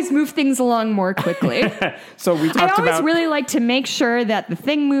Okay, always move things along more quickly. so we I talked always about. really like to make sure that the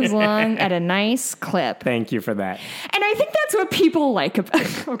thing moves along at a nice clip. Thank you for that. And I think that's what people like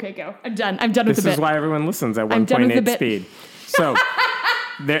about Okay, go. I'm done. I'm done with This the is bit. why everyone listens at I'm done with the 1.8 bit. speed. So,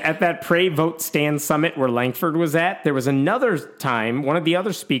 there, at that Pray, Vote, Stand summit where Langford was at, there was another time, one of the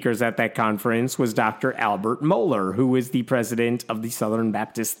other speakers at that conference was Dr. Albert Mohler, who is the president of the Southern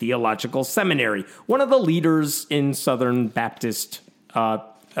Baptist Theological Seminary, one of the leaders in Southern Baptist,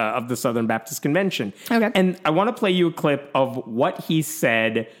 of the Southern Baptist Convention. Okay. And I want to play you a clip of what he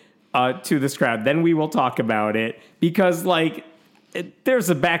said to this crowd. Then we will talk about it because, like, there's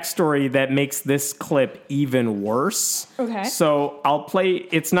a backstory that makes this clip even worse. Okay. So I'll play.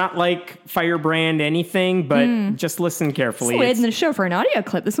 It's not like Firebrand anything, but just listen carefully. Late in the show for an audio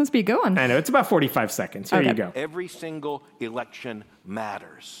clip. This must be a good one. I know it's about 45 seconds. Here you Okay. go. Every single election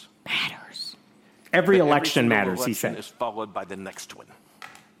matters. Every But election single matters, he election said. is followed by the next one.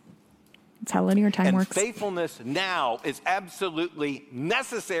 That's how linear time And works. faithfulness now is absolutely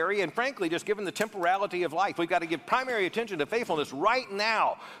necessary. And frankly, just given the temporality of life, we've got to give primary attention to faithfulness right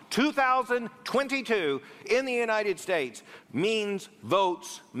now. 2022 in the United States means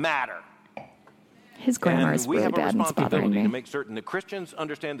votes matter. His grammar And is we really have a bad and it's bothering responsibility me. to make certain that Christians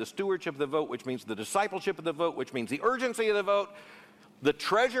understand the stewardship of the vote, which means the discipleship of the vote, which means the urgency of the vote, the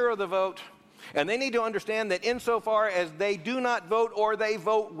treasure of the vote. And they need to understand that insofar as they do not vote or they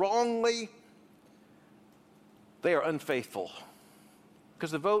vote wrongly, they are unfaithful.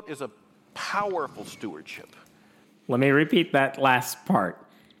 Because the vote is a powerful stewardship. Let me repeat that last part.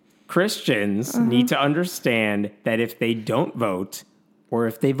 Christians need to understand that if they don't vote or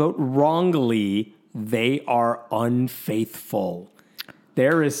if they vote wrongly, they are unfaithful.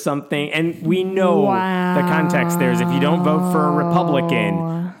 There is something, and we know the context there is if you don't vote for a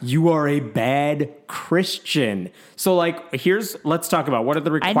Republican, you are a bad Christian. So, like, let's talk about what are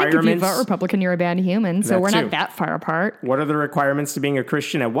the I requirements. think if you vote Republican, you're a bad human. So That we're too. not that far apart. What are the requirements to being a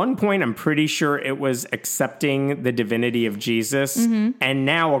Christian? At one point, I'm pretty sure it was accepting the divinity of Jesus. And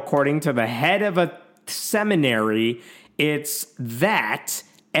now, according to the head of a seminary, it's that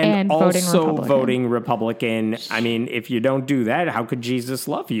and voting also Republican. voting Republican. I mean, if you don't do that, how could Jesus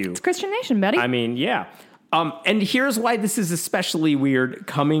love you? It's Christian Nation, buddy. I mean, yeah. And here's why this is especially weird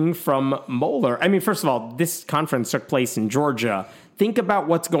coming from Mohler. I mean, first of all, this conference took place in Georgia. Think about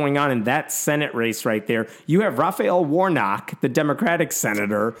what's going on in that Senate race right there. You have Raphael Warnock, the Democratic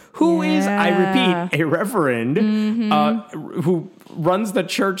senator, who is, I repeat, a reverend who runs the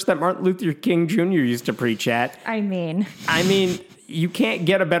church that Martin Luther King Jr. used to preach at. I mean, You can't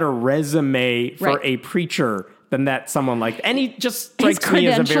get a better resume for Right. a preacher than that someone like, and he just strikes His me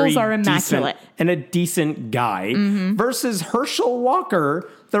as a very credentials are decent immaculate. and a decent guy versus Herschel Walker,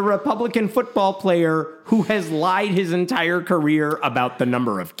 the Republican football player who has lied his entire career about the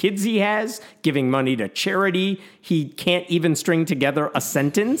number of kids he has, giving money to charity. He can't even string together a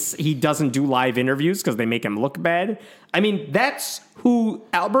sentence. He doesn't do live interviews because they make him look bad. I mean, that's who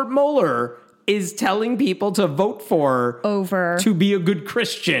Albert Mohler is telling people to vote for Over. to be a good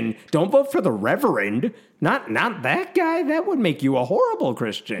Christian. Don't vote for the reverend. Not that guy. That would make you a horrible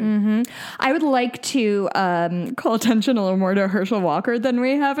Christian. I would like to call attention a little more to Herschel Walker than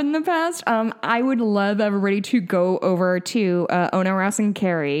we have in the past. I would love everybody to go over to Ona Rouse and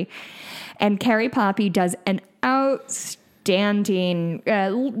Carrie. And Carrie Poppy does an outstanding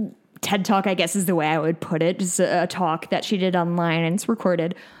TED Talk, I guess is the way I would put it. Just a talk that she did online, and it's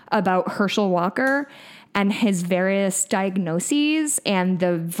recorded, about Herschel Walker and his various diagnoses and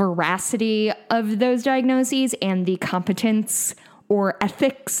the veracity of those diagnoses and the competence or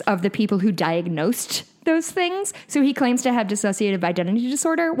ethics of the people who diagnosed those things. So he claims to have dissociative identity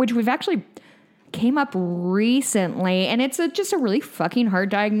disorder, which we've actually came up recently, and it's just a really fucking hard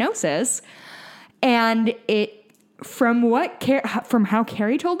diagnosis. And from how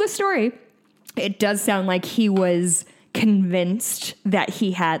Carrie told the story, it does sound like he was convinced that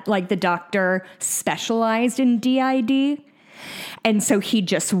he had, like, the doctor specialized in DID. And so he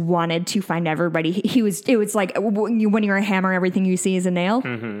just wanted to find everybody. It was like when you're a hammer, everything you see is a nail.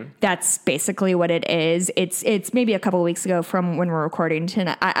 Mm-hmm. That's basically what it is. It's maybe a couple of weeks ago from when we're recording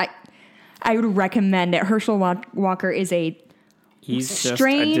tonight. I would recommend it. Herschel Walker is He's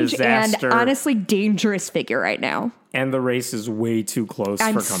strange just a disaster. And honestly dangerous figure right now. And the race is way too close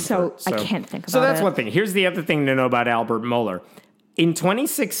for comfort. I can't think about it. So that's one thing. Here's the other thing to know about Albert Mohler. In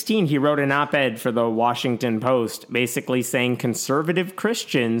 2016, he wrote an op-ed for the Washington Post basically saying conservative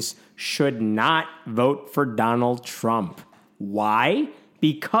Christians should not vote for Donald Trump. Why?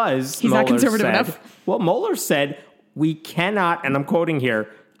 Because he's not conservative enough. Well, Mohler said, we cannot, and I'm quoting here,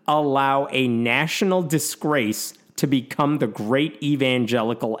 allow a national disgrace to become the great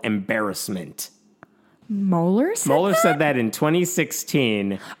evangelical embarrassment. Mohler said that in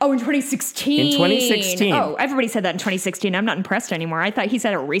 2016. Oh, in 2016. In 2016. Oh, everybody said that in 2016. I'm not impressed anymore. I thought he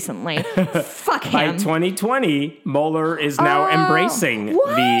said it recently. Fuck him. By 2020, Mohler is now embracing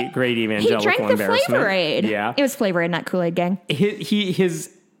the great evangelical embarrassment. He drank the Flavor Aid. Yeah. It was Flavor Aid, not Kool-Aid Gang.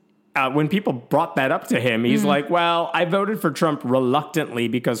 When people brought that up to him, he's like, well, I voted for Trump reluctantly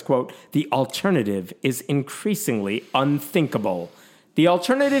because, quote, the alternative is increasingly unthinkable. The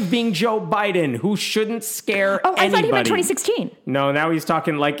alternative being Joe Biden, who shouldn't scare anybody. I thought he meant 2016. No, now he's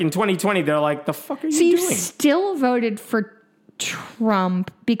talking like in 2020. They're like, the fuck are you doing? So you still voted for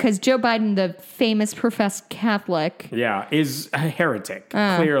Trump because Joe Biden, the famous professed Catholic, is a heretic,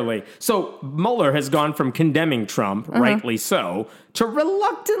 clearly. So Mohler has gone from condemning Trump, rightly so, to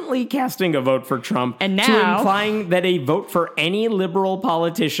reluctantly casting a vote for Trump, and now to implying that a vote for any liberal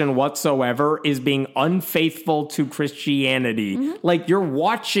politician whatsoever is being unfaithful to Christianity. Mm-hmm. Like, you're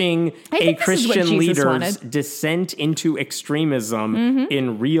watching a Christian leader's descent into extremism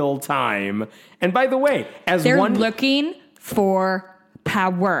in real time. And by the way, they're looking for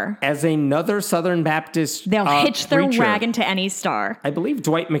power. As another Southern Baptist they'll hitch their preacher, wagon to any star. I believe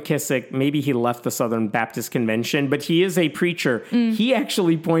Dwight McKissick, maybe he left the Southern Baptist Convention, but he is a preacher. He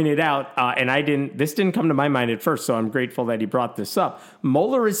actually pointed out, and this didn't come to my mind at first, so I'm grateful that he brought this up.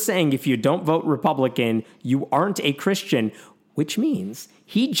 Mohler is saying if you don't vote Republican, you aren't a Christian, which means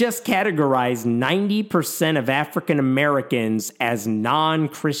he just categorized 90% of African Americans as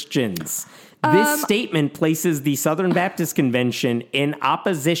non-Christians. This statement places the Southern Baptist Convention in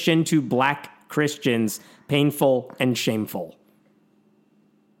opposition to black Christians, painful and shameful.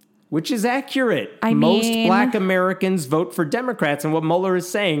 Which is accurate. Most black Americans vote for Democrats, and what Mohler is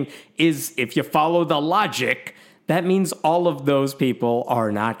saying is if you follow the logic, that means all of those people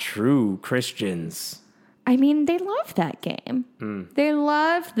are not true Christians. I mean, they love that game. They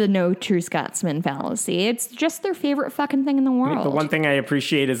love the no true Scotsman fallacy. It's just their favorite fucking thing in the world. The one thing I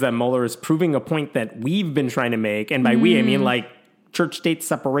appreciate is that Mohler is proving a point that we've been trying to make. And by we, I mean like church-state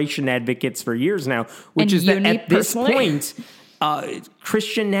separation advocates for years now, which is that at this point,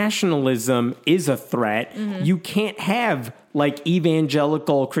 Christian nationalism is a threat. You can't have like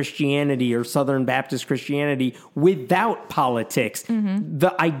evangelical Christianity or Southern Baptist Christianity without politics.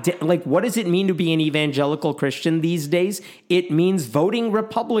 What does it mean to be an evangelical Christian these days? It means voting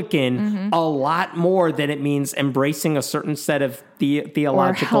Republican a lot more than it means embracing a certain set of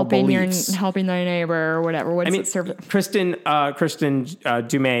theological beliefs. Helping thy neighbor or whatever. Kristen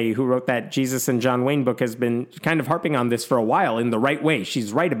Dumais, who wrote that Jesus and John Wayne book, has been kind of harping on this for a while in the right way.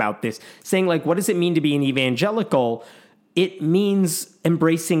 She's right about this, saying like, what does it mean to be an evangelical? It means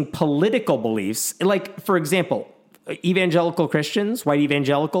embracing political beliefs. Like, for example, evangelical Christians, white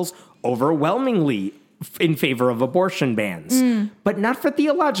evangelicals, overwhelmingly in favor of abortion bans, but not for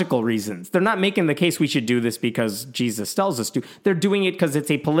theological reasons. They're not making the case we should do this because Jesus tells us to. They're doing it because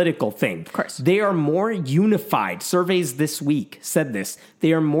it's a political thing. Of course. They are more unified. Surveys this week said this.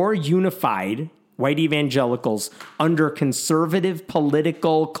 They are more unified, white evangelicals, under conservative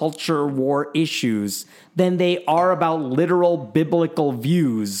political culture war issues than they are about literal biblical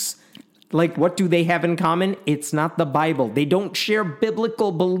views Like, what do they have in common? It's not the Bible. They don't share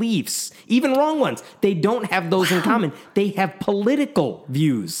biblical beliefs, even wrong ones. They don't have those in common. They have political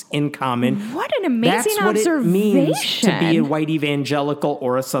views in common. What an amazing That's what it means to be a observation. white evangelical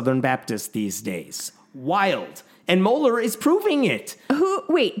or a Southern Baptist these days. Wild. And Mohler is proving it.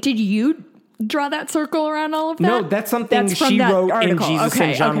 Wait, did you draw that circle around all of that? No, that's something from she that wrote article. in Jesus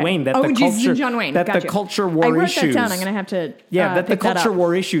and John Wayne. That oh, the Jesus culture, and John Wayne. That Gotcha. the culture war I wrote issues. that down. I'm going to have to that the pick that culture up.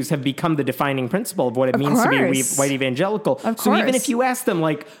 war issues have become the defining principle of what it Of means to be course. white evangelical. Of So even course. if you ask them,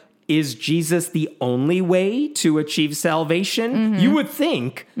 like, is Jesus the only way to achieve salvation? Mm-hmm. You would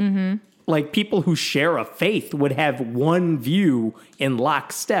think, like, people who share a faith would have one view in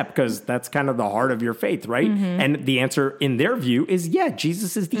lockstep because that's kind of the heart of your faith, right? Mm-hmm. And the answer in their view is, yeah,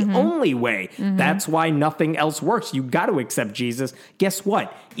 Jesus is the only way. That's why nothing else works. You got to accept Jesus. Guess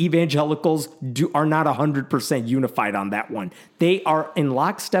what? Evangelicals are not 100% unified on that one. They are in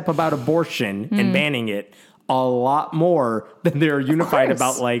lockstep about abortion and banning it a lot more than they're unified course.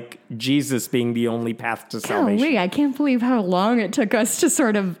 about, like, Jesus being the only path to salvation. Golly, I can't believe how long it took us to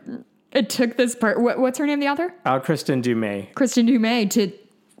sort of... It took this part... What's her name, the author? Kristen Dumais. Kristen Dumais to...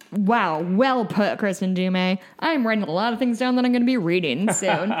 Wow, well put, Kristen Dumais. I'm writing a lot of things down that I'm going to be reading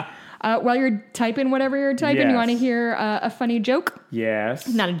soon. While you're typing whatever you're typing, you Yes. want to hear a funny joke? Yes.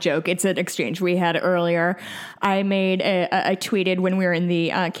 Not a joke. It's an exchange we had earlier. I tweeted when we were in the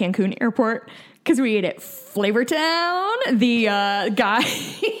Cancun airport because we ate at Flavor Town, the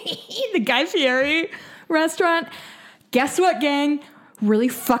Guy Fieri restaurant. Guess what, gang? Really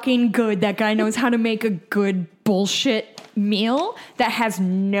fucking good. That guy knows how to make a good bullshit meal that has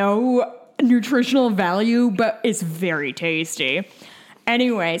no nutritional value, but is very tasty.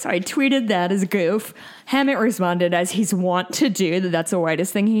 Anyway, so I tweeted that as a goof. Hammett responded, as he's wont to do, that that's the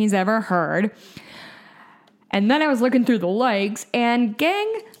whitest thing he's ever heard. And then I was looking through the likes, and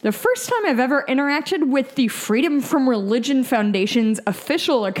gang, the first time I've ever interacted with the Freedom from Religion Foundation's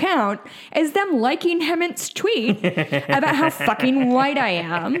official account is them liking Hammett's tweet about how fucking white I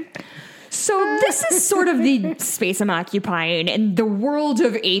am. So this is sort of the space I'm occupying, and the world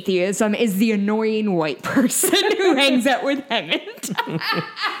of atheism is the annoying white person who hangs out with Hammett.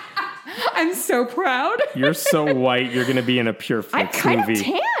 I'm so proud. You're so white, you're going to be in a Pure I'm Flix kind movie. of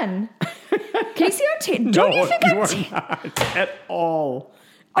tan. Can you see how tan? Don't you think I'm are tan? not at all.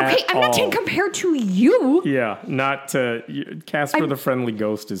 Okay, At I'm not tan all. compared to you. Yeah, not to... Casper the Friendly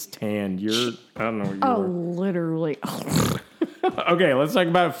Ghost is tanned. You're... I don't know what you Oh, are. literally. Okay, let's talk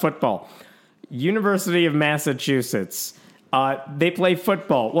about football. University of Massachusetts. They play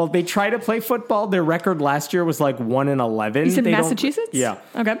football. Well, they try to play football. Their record last year was like 1-11. You said They don't- Massachusetts? Yeah.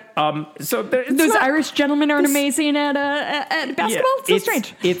 Okay. So it's Those not- Irish gentlemen aren't this- amazing at basketball? Yeah, It's so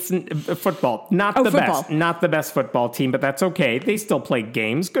strange. It's football. Not the football. best. Not the best football team, but that's okay. They still play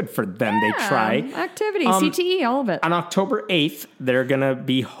games. Good for them. They try. Activity, CTE, all of it. On October 8th, they're going to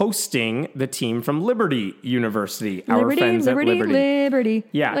be hosting the team from Liberty University. Our Liberty, friends liberty, at Liberty. liberty.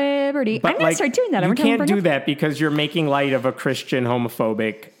 Yeah. Liberty. But, I'm going to start doing that. You every time I can't bring do up- that because you're making light of a Christian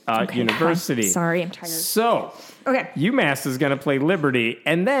homophobic Okay, university. fine. Sorry, I'm tired. So, Okay. UMass is going to play Liberty.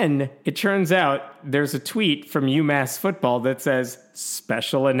 And then it turns out there's a tweet from UMass football that says,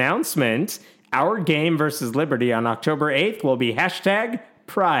 special announcement, our game versus Liberty on October 8th will be hashtag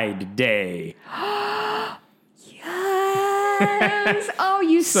Pride Day. Yes. Oh,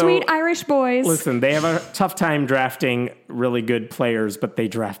 you So, sweet Irish boys. Listen, they have a tough time drafting really good players, but they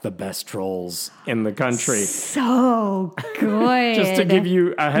draft the best trolls in the country. So good. Just to give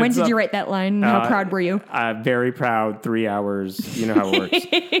you a heads When did up, you write that line? How proud were you? Very proud. 3 hours. You know how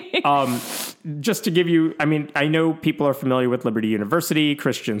it works. Just to give you, I mean, I know people are familiar with Liberty University,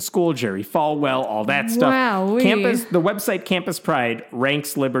 Christian school, Jerry Falwell, all that stuff. Wowee. The website Campus Pride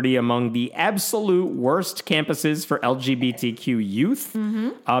ranks Liberty among the absolute worst campuses for LGBTQ youth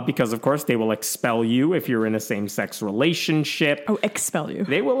because, of course, they will expel you if you're in a same-sex relationship. Oh, expel you.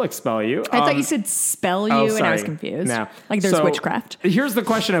 They will expel you. I thought you said spell you, Oh, and I was sorry. confused. No. Like there's So, witchcraft. Here's the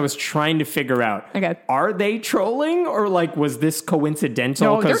question I was trying to figure out. Okay. Are they trolling or like was this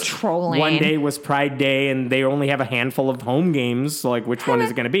coincidental? No, they're 'Cause trolling. One day was Pride Day and they only have a handful of home games. So like which one is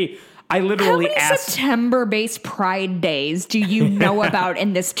it going to be? I How literally many asked. September-based Pride days do you know about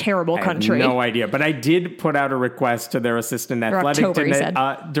in this terrible I have country? no idea, but I did put out a request to their assistant athletic October, he said.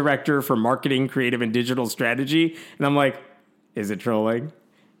 director for marketing, creative, and digital strategy, and I'm like, "Is it trolling?"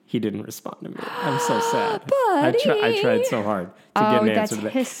 He didn't respond to me. I'm so sad. I tried so hard to get an answer to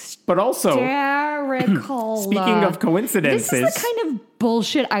that. But also, hysterical. speaking of coincidences, This is the kind of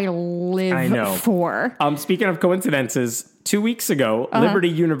bullshit I live I know. for. Speaking of coincidences, 2 weeks ago, Liberty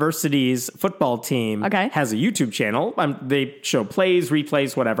University's football team has a YouTube channel. They show plays,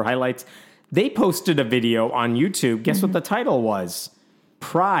 replays, whatever, highlights. They posted a video on YouTube. Guess what the title was?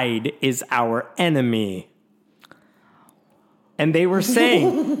 Pride is our enemy. And they were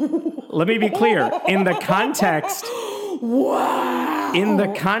saying, let me be clear, in the context... Wow. In the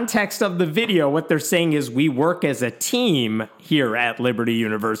context of the video, what they're saying is we work as a team here at Liberty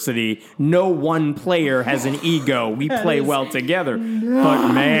University. No one player has an ego. We play well together.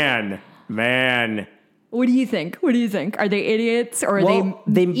 But man. What do you think? Are they idiots or are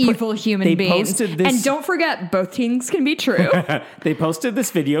they evil human beings? And don't forget, both things can be true. They posted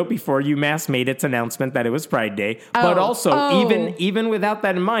this video before UMass made its announcement that it was Pride Day. But also, even without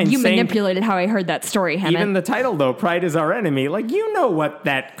that in mind, you manipulated how I heard that story, Hannah. Even the title, though, Pride is our enemy. Like, you know what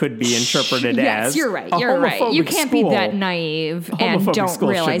that could be interpreted as. Yes, you're right. You can't be that naive and don't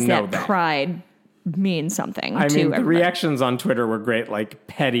realize that pride means something to everybody. The reactions on Twitter were great. Like,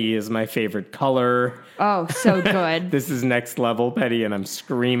 petty is my favorite color. Oh, so good. This is next level petty, and I'm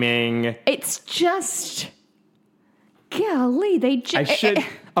screaming. It's just... Golly,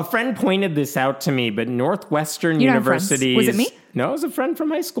 A friend pointed this out to me, but Northwestern University's... Was it me? No, it was a friend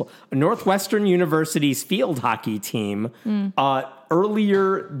from high school. Northwestern University's field hockey team,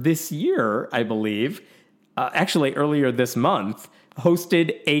 earlier this year, I believe, actually earlier this month,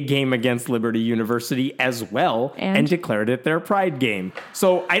 hosted a game against Liberty University as well and declared it their Pride game.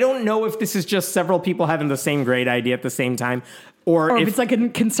 So I don't know if this is just several people having the same great idea at the same time, or if it's like a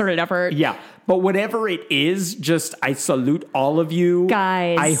concerted effort. Yeah. But whatever it is, just I salute all of you.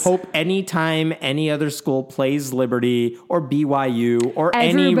 Guys. I hope anytime any other school plays Liberty or BYU or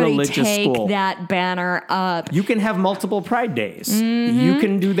any religious take school, that banner up. You can have multiple Pride days. Mm-hmm. You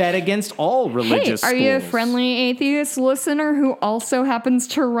can do that against all religious schools. Are you a friendly atheist listener who also happens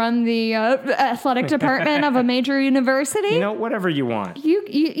to run the athletic department of a major university? You know, whatever you want.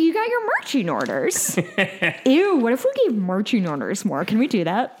 You got your marching orders. Ew, what if we gave marching orders more? Can we do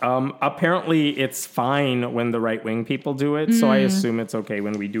that? Apparently it's fine when the right-wing people do it, so I assume it's okay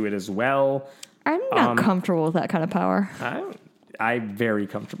when we do it as well. I'm not comfortable with that kind of power. I'm very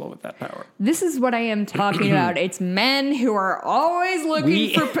comfortable with that power. This is what I am talking about. It's men who are always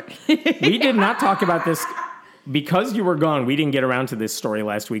looking for... We did not talk about this... Because you were gone, we didn't get around to this story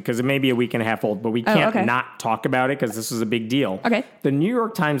last week because it may be a week and a half old, but we can't not talk about it because this was a big deal. Okay. The New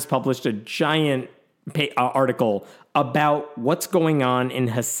York Times published a giant article about what's going on in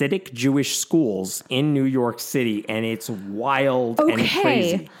Hasidic Jewish schools in New York City, and it's wild and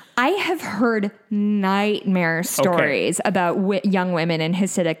crazy. I have heard nightmare stories about young women in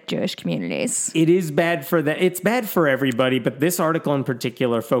Hasidic Jewish communities. It is bad for that. It's bad for everybody, but this article in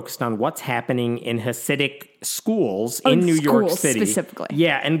particular focused on what's happening in Hasidic schools in New York City. Specifically.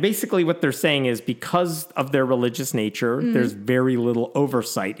 Yeah, and basically what they're saying is because of their religious nature, there's very little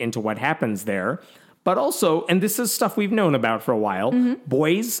oversight into what happens there. But also, and this is stuff we've known about for a while,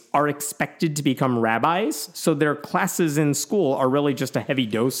 boys are expected to become rabbis, so their classes in school are really just a heavy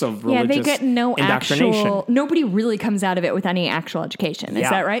dose of religious indoctrination. Yeah, they get no indoctrination. Nobody really comes out of it with any actual education.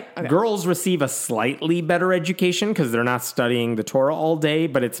 Is that right? Okay. Girls receive a slightly better education because they're not studying the Torah all day,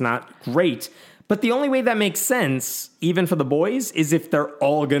 but it's not great. But the only way that makes sense, even for the boys, is if they're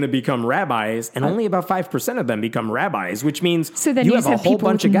all going to become rabbis, and only about 5% of them become rabbis, which means so then you have a whole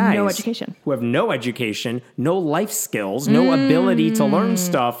bunch of guys who have no education, no life skills, no ability to learn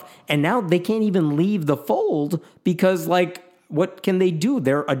stuff, and now they can't even leave the fold because, like, what can they do?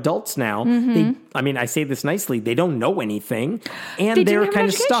 They're adults now. I say this nicely. They don't know anything, and they're kind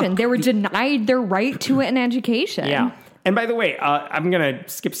of stuck. They were denied their right to an education. Yeah. And by the way, I'm going to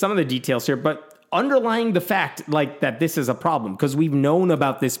skip some of the details here, but underlying the fact that this is a problem, because we've known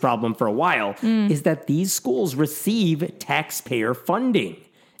about this problem for a while, is that these schools receive taxpayer funding.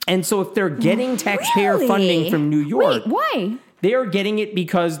 And so if they're getting taxpayer funding from New York... Wait, why? They are getting it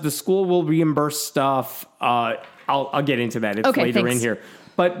because the school will reimburse stuff. I'll get into that. It's later in here.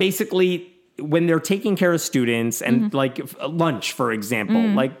 But basically, when they're taking care of students and like lunch, for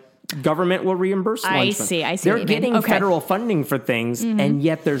example, government will reimburse lunch. I see. They're getting federal funding for things, and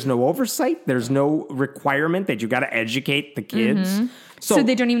yet there's no oversight. There's no requirement that you got to educate the kids. So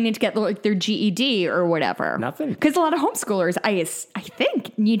they don't even need to get their GED or whatever. Nothing. Because a lot of homeschoolers, I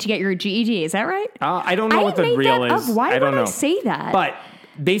think, need to get your GED. Is that right? I don't know what the real is. Why would I say that? But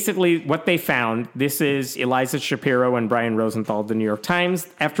basically, what they found, this is Eliza Shapiro and Brian Rosenthal of the New York Times.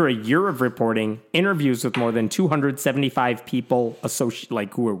 After a year of reporting, interviews with more than 275 people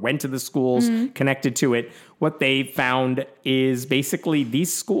who went to the schools, connected to it, what they found is basically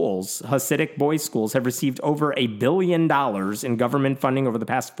these schools, Hasidic boys' schools, have received over $1 billion in government funding over the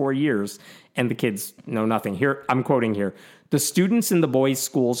past 4 years, and the kids know nothing. Here, I'm quoting here. The students in the boys'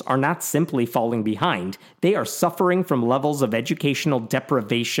 schools are not simply falling behind. They are suffering from levels of educational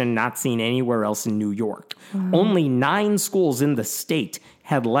deprivation not seen anywhere else in New York. Only 9 schools in the state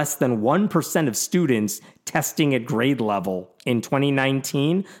had less than 1% of students testing at grade level. In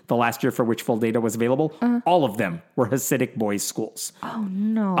 2019, the last year for which full data was available, all of them were Hasidic boys' schools. Oh,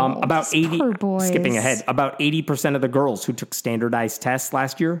 no. About These 80, poor boys. skipping ahead, about 80% of the girls who took standardized tests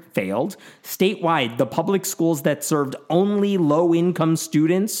last year failed. Statewide, the public schools that served only low-income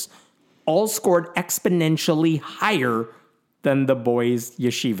students all scored exponentially higher than the boys'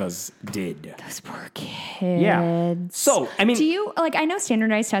 yeshivas did. Those poor kids. Yeah. So, I mean, Do you, like, I know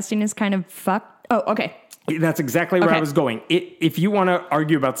standardized testing is kind of fucked. Oh, okay. that's exactly where I was going. If you want to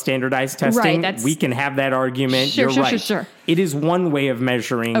argue about standardized testing, that's- we can have that argument. Sure, You're sure, right. sure, sure. It is one way of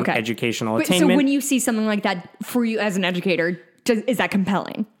measuring Okay. educational But, so attainment. when you see something like that for you as an educator, is that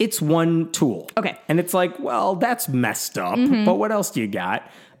compelling? It's one tool. Okay. And it's like, well, that's messed up, but what else do you got?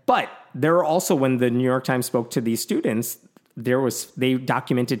 But there are also, when the New York Times spoke to these students, they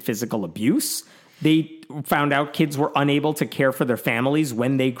documented physical abuse. They found out kids were unable to care for their families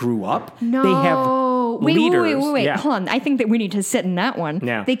when they grew up. No. They have leaders. Wait. Yeah. Hold on. I think that we need to sit in that one.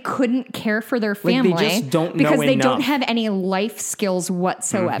 Yeah. They couldn't care for their Like, family they just don't know because they don't enough. have any life skills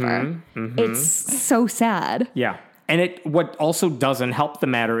whatsoever. It's so sad. Yeah. And what also doesn't help the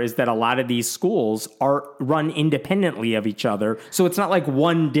matter is that a lot of these schools are run independently of each other. So it's not like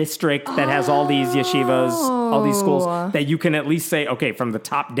one district that has all these yeshivas, all these schools, that you can at least say, okay, from the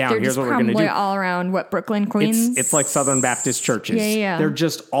top down, They're here's just what we're going to probably do. all around, Brooklyn, Queens? It's like Southern Baptist churches. Yeah. They're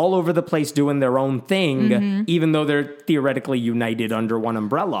just all over the place doing their own thing, even though they're theoretically united under one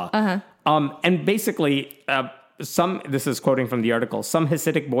umbrella. And basically, this is quoting from the article, some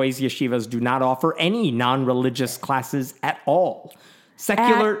Hasidic boys' yeshivas do not offer any non-religious classes at all.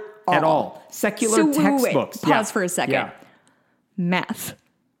 Secular at all. Secular So, wait, textbooks. Pause for a second. Yeah. Math,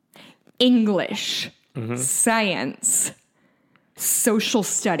 English, science, social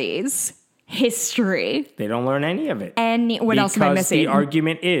studies, history. They don't learn any of it. What else am I Because missing?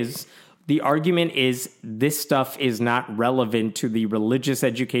 the argument is this stuff is not relevant to the religious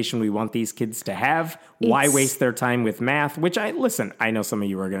education we want these kids to have. Why waste their time with math? Which I know some of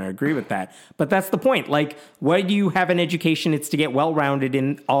you are going to agree with that, but that's the point. Like, why do you have an education? It's to get well-rounded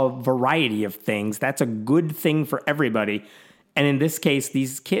in a variety of things. That's a good thing for everybody. And in this case,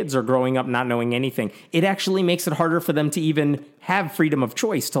 these kids are growing up not knowing anything. It actually makes it harder for them to even have freedom of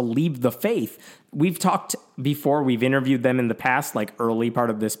choice, to leave the faith. We've talked before, we've interviewed them in the past, like early part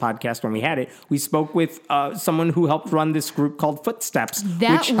of this podcast when we had it. We spoke with someone who helped run this group called Footsteps,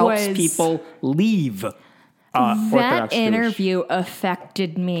 which helps people leave Orthodox that Jewish. interview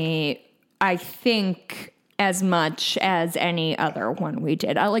affected me, I think, as much as any other one we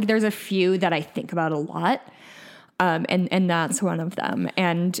did. There's a few that I think about a lot. And that's one of them.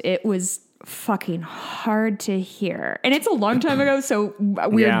 And it was fucking hard to hear. And it's a long time ago, so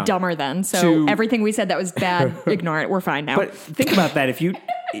we were dumber then. So everything we said that was bad, ignore it. We're fine now. But think about that.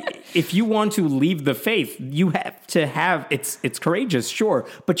 If you want to leave the faith, you have to have, it's courageous, sure,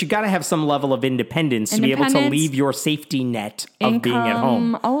 but you got to have some level of independence to be able to leave your safety net of income, being at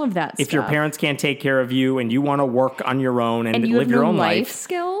home. all of that stuff. If your parents can't take care of you and you want to work on your own and you live have your no own life life,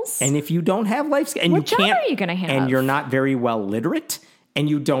 skills, and if you don't have life skills, and what you can't, job are you gonna have? and you're not very well literate, and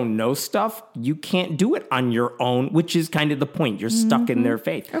you don't know stuff, you can't do it on your own, which is kind of the point. You're stuck in their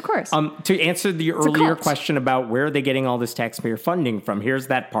faith. Of course. To answer the earlier question about where are they getting all this taxpayer funding from, here's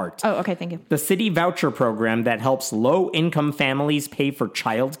that part. Oh, okay, thank you. The city voucher program that helps low-income families pay for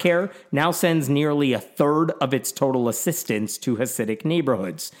childcare now sends nearly a third of its total assistance to Hasidic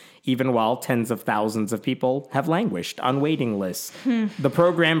neighborhoods, even while tens of thousands of people have languished on waiting lists. The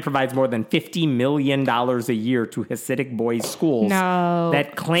program provides more than $50 million a year to Hasidic boys' schools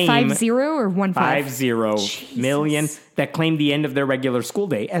that claim 50 or 15? 50 million that claim the end of their regular school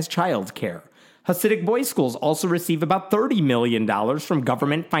day as childcare. Hasidic boys' schools also receive about $30 million from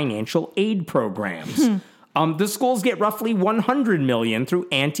government financial aid programs. The schools get roughly $100 million through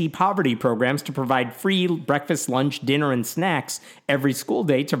anti-poverty programs to provide free breakfast, lunch, dinner, and snacks every school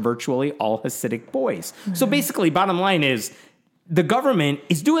day to virtually all Hasidic boys. So basically, bottom line is, the government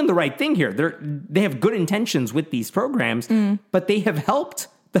is doing the right thing here. They have good intentions with these programs, but they have helped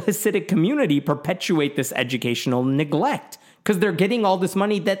the Hasidic community perpetuate this educational neglect because they're getting all this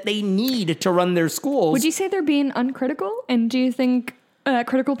money that they need to run their schools. Would you say they're being uncritical? And do you think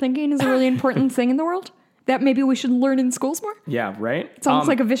critical thinking is a really important thing in the world? that maybe we should learn in schools more. Yeah, right? It's almost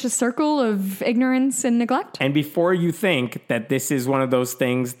like a vicious circle of ignorance and neglect. And before you think that this is one of those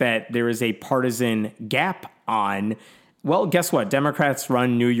things that there is a partisan gap on, well, guess what? Democrats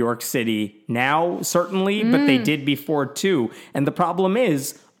run New York City now, certainly, but they did before too. And the problem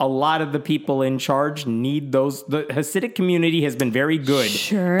is, a lot of the people in charge need those. The Hasidic community has been very good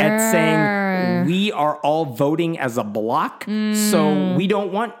at saying we are all voting as a block, so we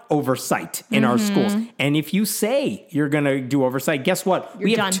don't want oversight in our schools. And if you say you're going to do oversight, guess what?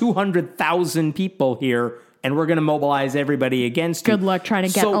 We have 200,000 people here, and we're going to mobilize everybody against you. Good luck trying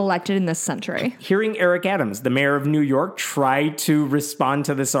to get elected in this century. Hearing Eric Adams, the mayor of New York, try to respond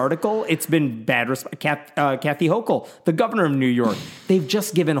to this article, it's been bad. Kathy Hochul, the governor of New York, they've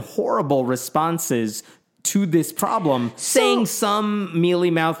just given horrible responses to this problem, saying some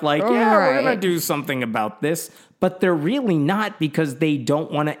mealy mouth like, we're going to do something about this. But they're really not, because they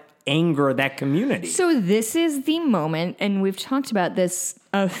don't want to anger that community. So this is the moment, and we've talked about this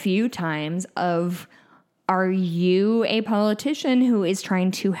a few times, of... Are you a politician who is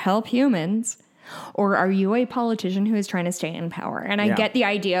trying to help humans, or are you a politician who is trying to stay in power? And I get the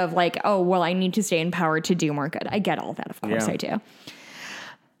idea of like, oh, well, I need to stay in power to do more good. I get all that. Of course I do.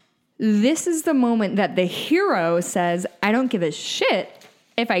 This is the moment that the hero says, I don't give a shit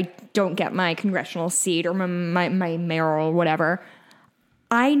if I don't get my congressional seat or my mayoral whatever.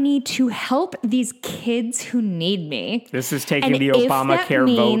 I need to help these kids who need me. This is taking the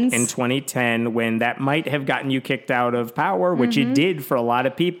Obamacare vote in 2010, when that might have gotten you kicked out of power, which it did for a lot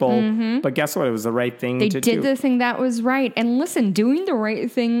of people. But guess what? It was the right thing to do. They did the thing that was right. And listen, doing the right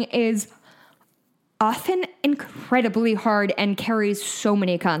thing is often incredibly hard and carries so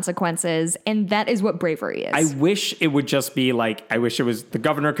many consequences. And that is what bravery is. I wish it would just be like, I wish it was, the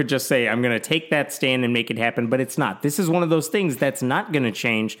governor could just say, I'm going to take that stand and make it happen. But it's not. This is one of those things that's not going to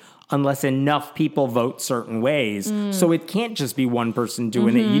change unless enough people vote certain ways. So it can't just be one person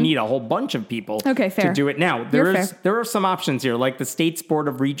doing it. You need a whole bunch of people to do it. Now, there are some options here, like the state's Board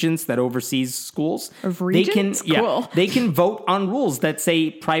of Regents that oversees schools. They can vote on rules that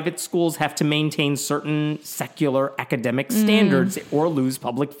say private schools have to maintain certain secular academic standards or lose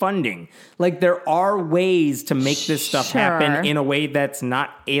public funding. Like, there are ways to make this stuff happen in a way that's not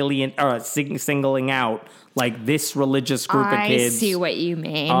singling out like this religious group of kids. I see what you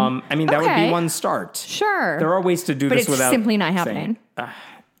mean. I mean, that would be one start. Sure. There are ways to do this without... But it's simply not happening.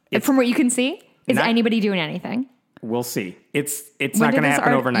 From what you can see, is anybody doing anything? We'll see. It's not going to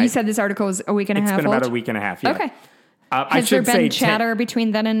happen overnight. You said this article is a week and a half old? It's been about a week and a half, yeah. Okay. Has there been chatter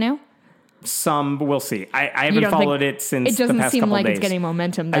between then and now? Some, we'll see. I haven't followed it since the past couple days. It doesn't seem like it's getting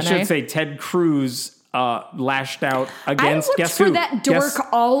momentum then, I should say Ted Cruz lashed out against... I looked for that dork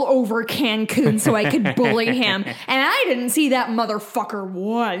all over Cancun so I could bully him, and I didn't see that motherfucker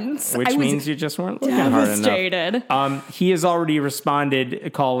once. Which means you just weren't looking hard enough. He has already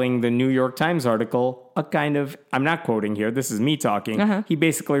responded, calling the New York Times article a kind of... I'm not quoting here. This is me talking. He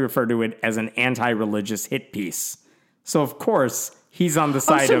basically referred to it as an anti-religious hit piece. So, of course, he's on the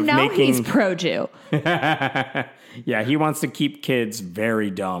side of now making... he's pro-Jew. Yeah, he wants to keep kids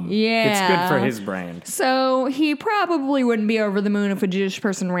very dumb. Yeah. It's good for his brand. So he probably wouldn't be over the moon if a Jewish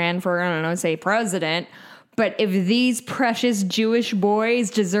person ran for, I don't know, say president. But if these precious Jewish boys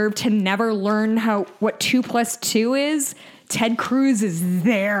deserve to never learn what 2 + 2 is, Ted Cruz is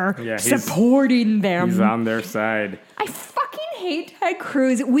there supporting them. He's on their side. I fucking hate Ted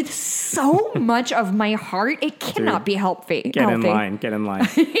Cruz with so much of my heart. It cannot be healthy. Get in line.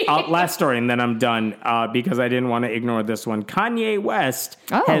 Last story, and then I'm done, because I didn't want to ignore this one. Kanye West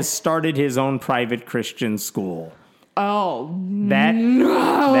has started his own private Christian school. Oh, that is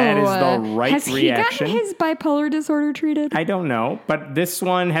the right reaction. Has he gotten his bipolar disorder treated? I don't know, but this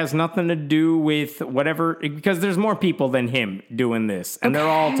one has nothing to do with whatever, because there's more people than him doing this, and they're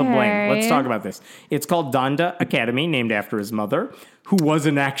all to blame. Let's talk about this. It's called Donda Academy, named after his mother, who was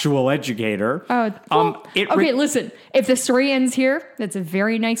an actual educator. Listen, if the story ends here, that's a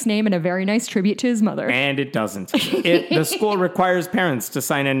very nice name and a very nice tribute to his mother. And it doesn't. The school requires parents to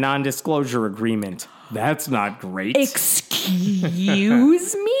sign a non-disclosure agreement. That's not great.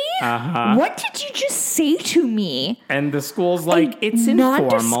 Excuse me? What did you just say to me? And the school's like, it's informal.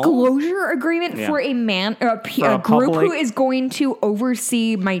 Non-disclosure agreement for a group who is going to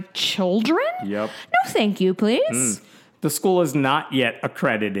oversee my children? Yep. No, thank you, please. The school is not yet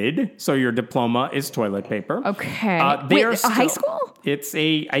accredited, so your diploma is toilet paper. Okay. Wait, a high school?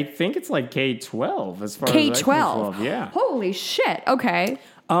 I think it's like K-12 as far as K-12? Yeah. Holy shit. Okay.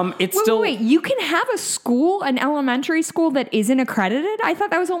 Wait, you can have an elementary school that isn't accredited? I thought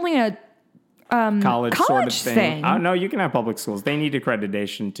that was only a college sort of thing. thing. Oh, no, you can have public schools. They need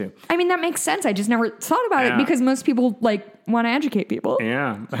accreditation too. I mean, that makes sense. I just never thought about it because most people want to educate people.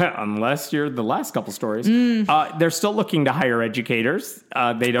 Yeah, unless you're the last couple stories. They're still looking to hire educators.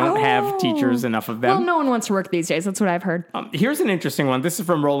 They don't have teachers, enough of them. Well, no one wants to work these days. That's what I've heard. Here's an interesting one. This is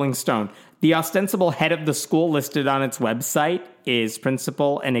from Rolling Stone. The ostensible head of the school listed on its website is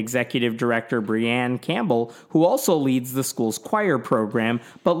Principal and Executive Director Brianne Campbell, who also leads the school's choir program.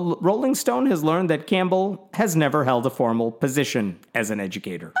 But Rolling Stone has learned that Campbell has never held a formal position as an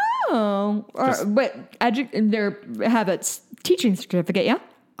educator. Oh, but they have a teaching certificate, yeah?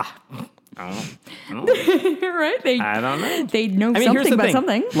 I don't Right? I don't know. They know here's something the about thing.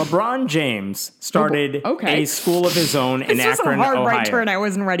 something. LeBron James started okay. a school of his own in This was Akron, a hard Ohio. right turn I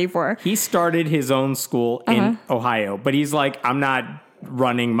wasn't ready for. He started his own school in Ohio, but he's like, I'm not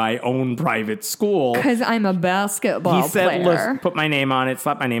running my own private school. Because I'm a basketball He said, player. "Listen, put my name on it,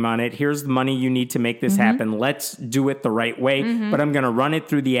 slap my name on it. Here's the money you need to make this happen. Let's do it the right way. But I'm going to run it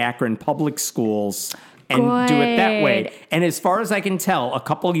through the Akron public schools and do it that way." Good. And as far as I can tell, a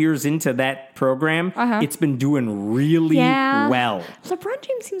couple years into that program, it's been doing really well. LeBron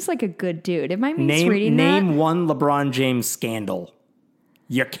James seems like a good dude. Am I misreading Name that? one LeBron James scandal.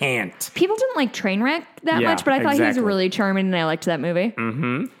 You can't. People didn't like Trainwreck that Yeah, much, but I thought he was exactly. really charming and I liked that movie.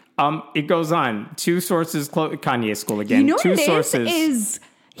 It goes on. Two sources, Kanye school again. You know Two what it sources. is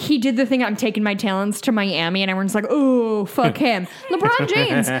he did the thing, I'm taking my talents to Miami, and everyone's like, oh, fuck him. LeBron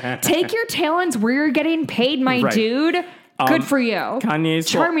James, take your talents where you're getting paid, my Right. dude. Good for you. Kanye's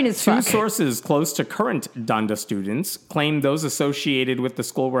charming as two fuck. sources close to current Donda students claim those associated with the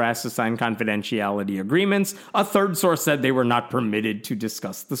school were asked to sign confidentiality agreements. A third source said they were not permitted to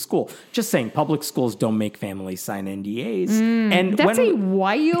discuss the school. Just saying, public schools don't make families sign NDAs. And That's a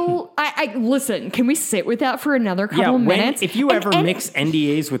wild. I listen. Can we sit with that for another couple minutes? if you ever mix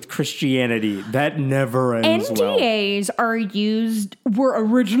NDAs with Christianity, that never ends well. NDAs were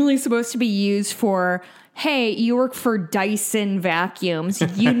originally supposed to be used for, hey, you work for Dyson vacuums.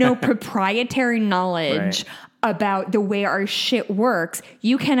 You know proprietary knowledge about the way our shit works.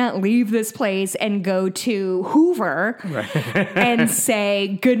 You cannot leave this place and go to Hoover and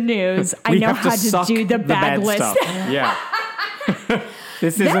say, good news, I know how to do the bad list. stuff. Yeah.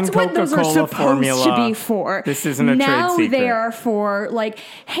 This That's isn't what those are Coca-Cola supposed formula. to be for. This isn't a now trade secret. They are for, like,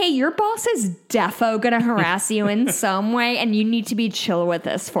 hey, your boss is defo going to harass you in some way, and you need to be chill with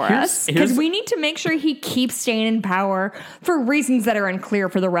this for us. Because we need to make sure he keeps staying in power for reasons that are unclear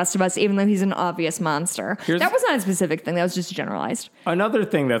for the rest of us, even though he's an obvious monster. That was not a specific thing. That was just generalized. Another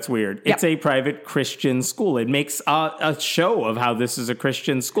thing that's weird. It's a private Christian school. It makes a show of how this is a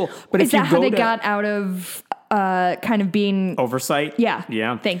Christian school. But Is if you that how go they to got out of kind of being... oversight? Yeah.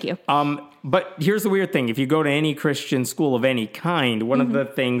 Yeah. Thank you. But here's the weird thing. If you go to any Christian school of any kind, one of the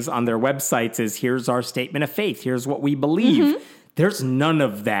things on their websites is, here's our statement of faith. Here's what we believe. There's none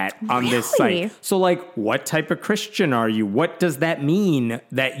of that on this site. So, like, what type of Christian are you? What does that mean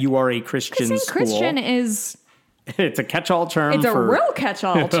that you are a Christian school? Christian is... It's a catch-all term. It's a real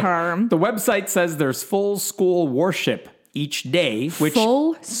catch-all term. The website says there's full school worship each day, which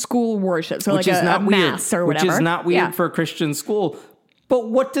full school worship, so which like is not a weird, mass or whatever. which is not weird for a Christian school. But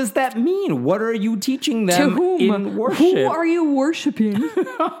what does that mean? What are you teaching them to whom? in worship? Who are you worshiping?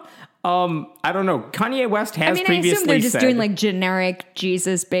 I don't know. Kanye West has I previously assume they're just said, doing like generic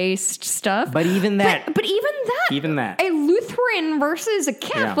Jesus-based stuff. but even that, even that, a Lutheran versus a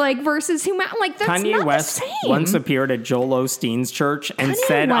Catholic versus human, like that's Kanye not West the same. once appeared at Joel Osteen's church and Kanye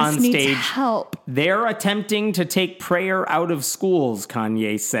said West on needs stage, help. "They're attempting to take prayer out of schools,"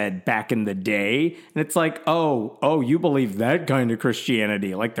 Kanye said back in the day. And it's like, oh, you believe that kind of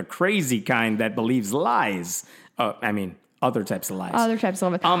Christianity, like the crazy kind that believes lies. I mean, other types of lies. Other types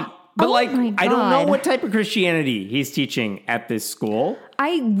of But Oh like, my I don't know God. what type of Christianity he's teaching at this school.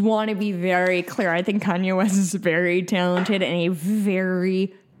 I want to be very clear. I think Kanye West is very talented and a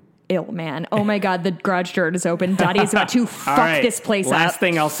very ill man. Oh my God, the garage door is open. Dottie is about to fuck this place Last up.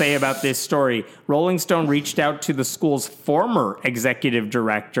 thing I'll say about this story. Rolling Stone reached out to the school's former executive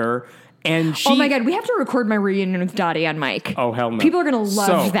director, and she... Oh my God, we have to record my reunion with Dottie on mic. Oh, hell no. People are going to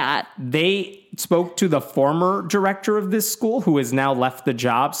love So, that. They spoke to the former director of this school, who has now left the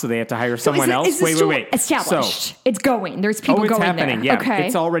job, so they had to hire someone else. Is this still Wait. established? So, It's going. There's people it's going happening. there. Yeah, Okay.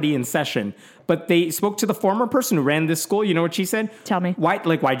 it's already in session. But they spoke to the former person who ran this school. You know what she said? Tell me.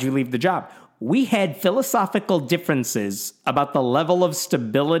 Why'd you leave the job? We had philosophical differences about the level of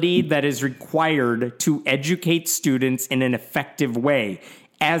stability that is required to educate students in an effective way.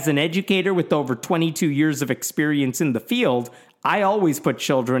 As an educator with over 22 years of experience in the field, I always put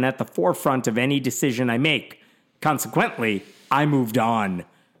children at the forefront of any decision I make. Consequently, I moved on.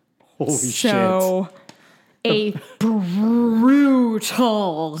 Holy So a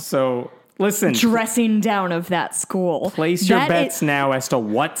brutal So listen, dressing down of that school. place your That bets is- now as to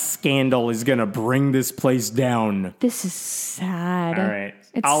what scandal is going to bring this place down. This is sad. All right.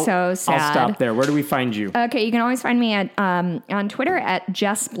 It's so sad. I'll stop there. Where do we find you? Okay, you can always find me at on Twitter at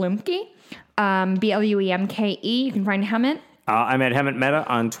Jess Blumke, Blumke. You can find Hemant. I'm at Hemant Mehta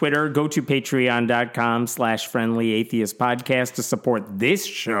on Twitter. Go to patreon.com/friendly atheist podcast to support this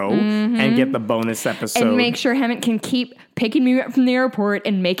show and get the bonus episode. And make sure Hemant can keep picking me up from the airport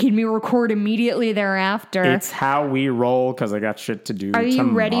and making me record immediately thereafter. It's how we roll because I got shit to do. Are you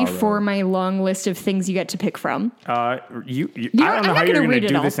tomorrow. ready for my long list of things you get to pick from? I don't know I'm how not you're gonna going to read it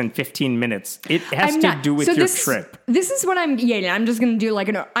do all. this in 15 minutes. It has I'm to not- do with so your this, trip. This is what I'm just gonna do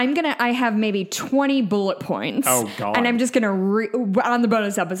I have maybe 20 bullet points. Oh, God. And I'm just gonna on the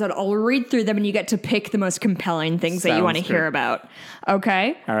bonus episode, I'll read through them and you get to pick the most compelling things that you Sounds want to hear good. about.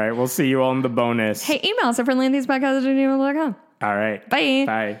 Okay? All right, we'll see you on the bonus. Hey, email us at friendlyatheispodcast@gmail.com. All right. Bye.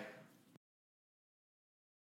 Bye.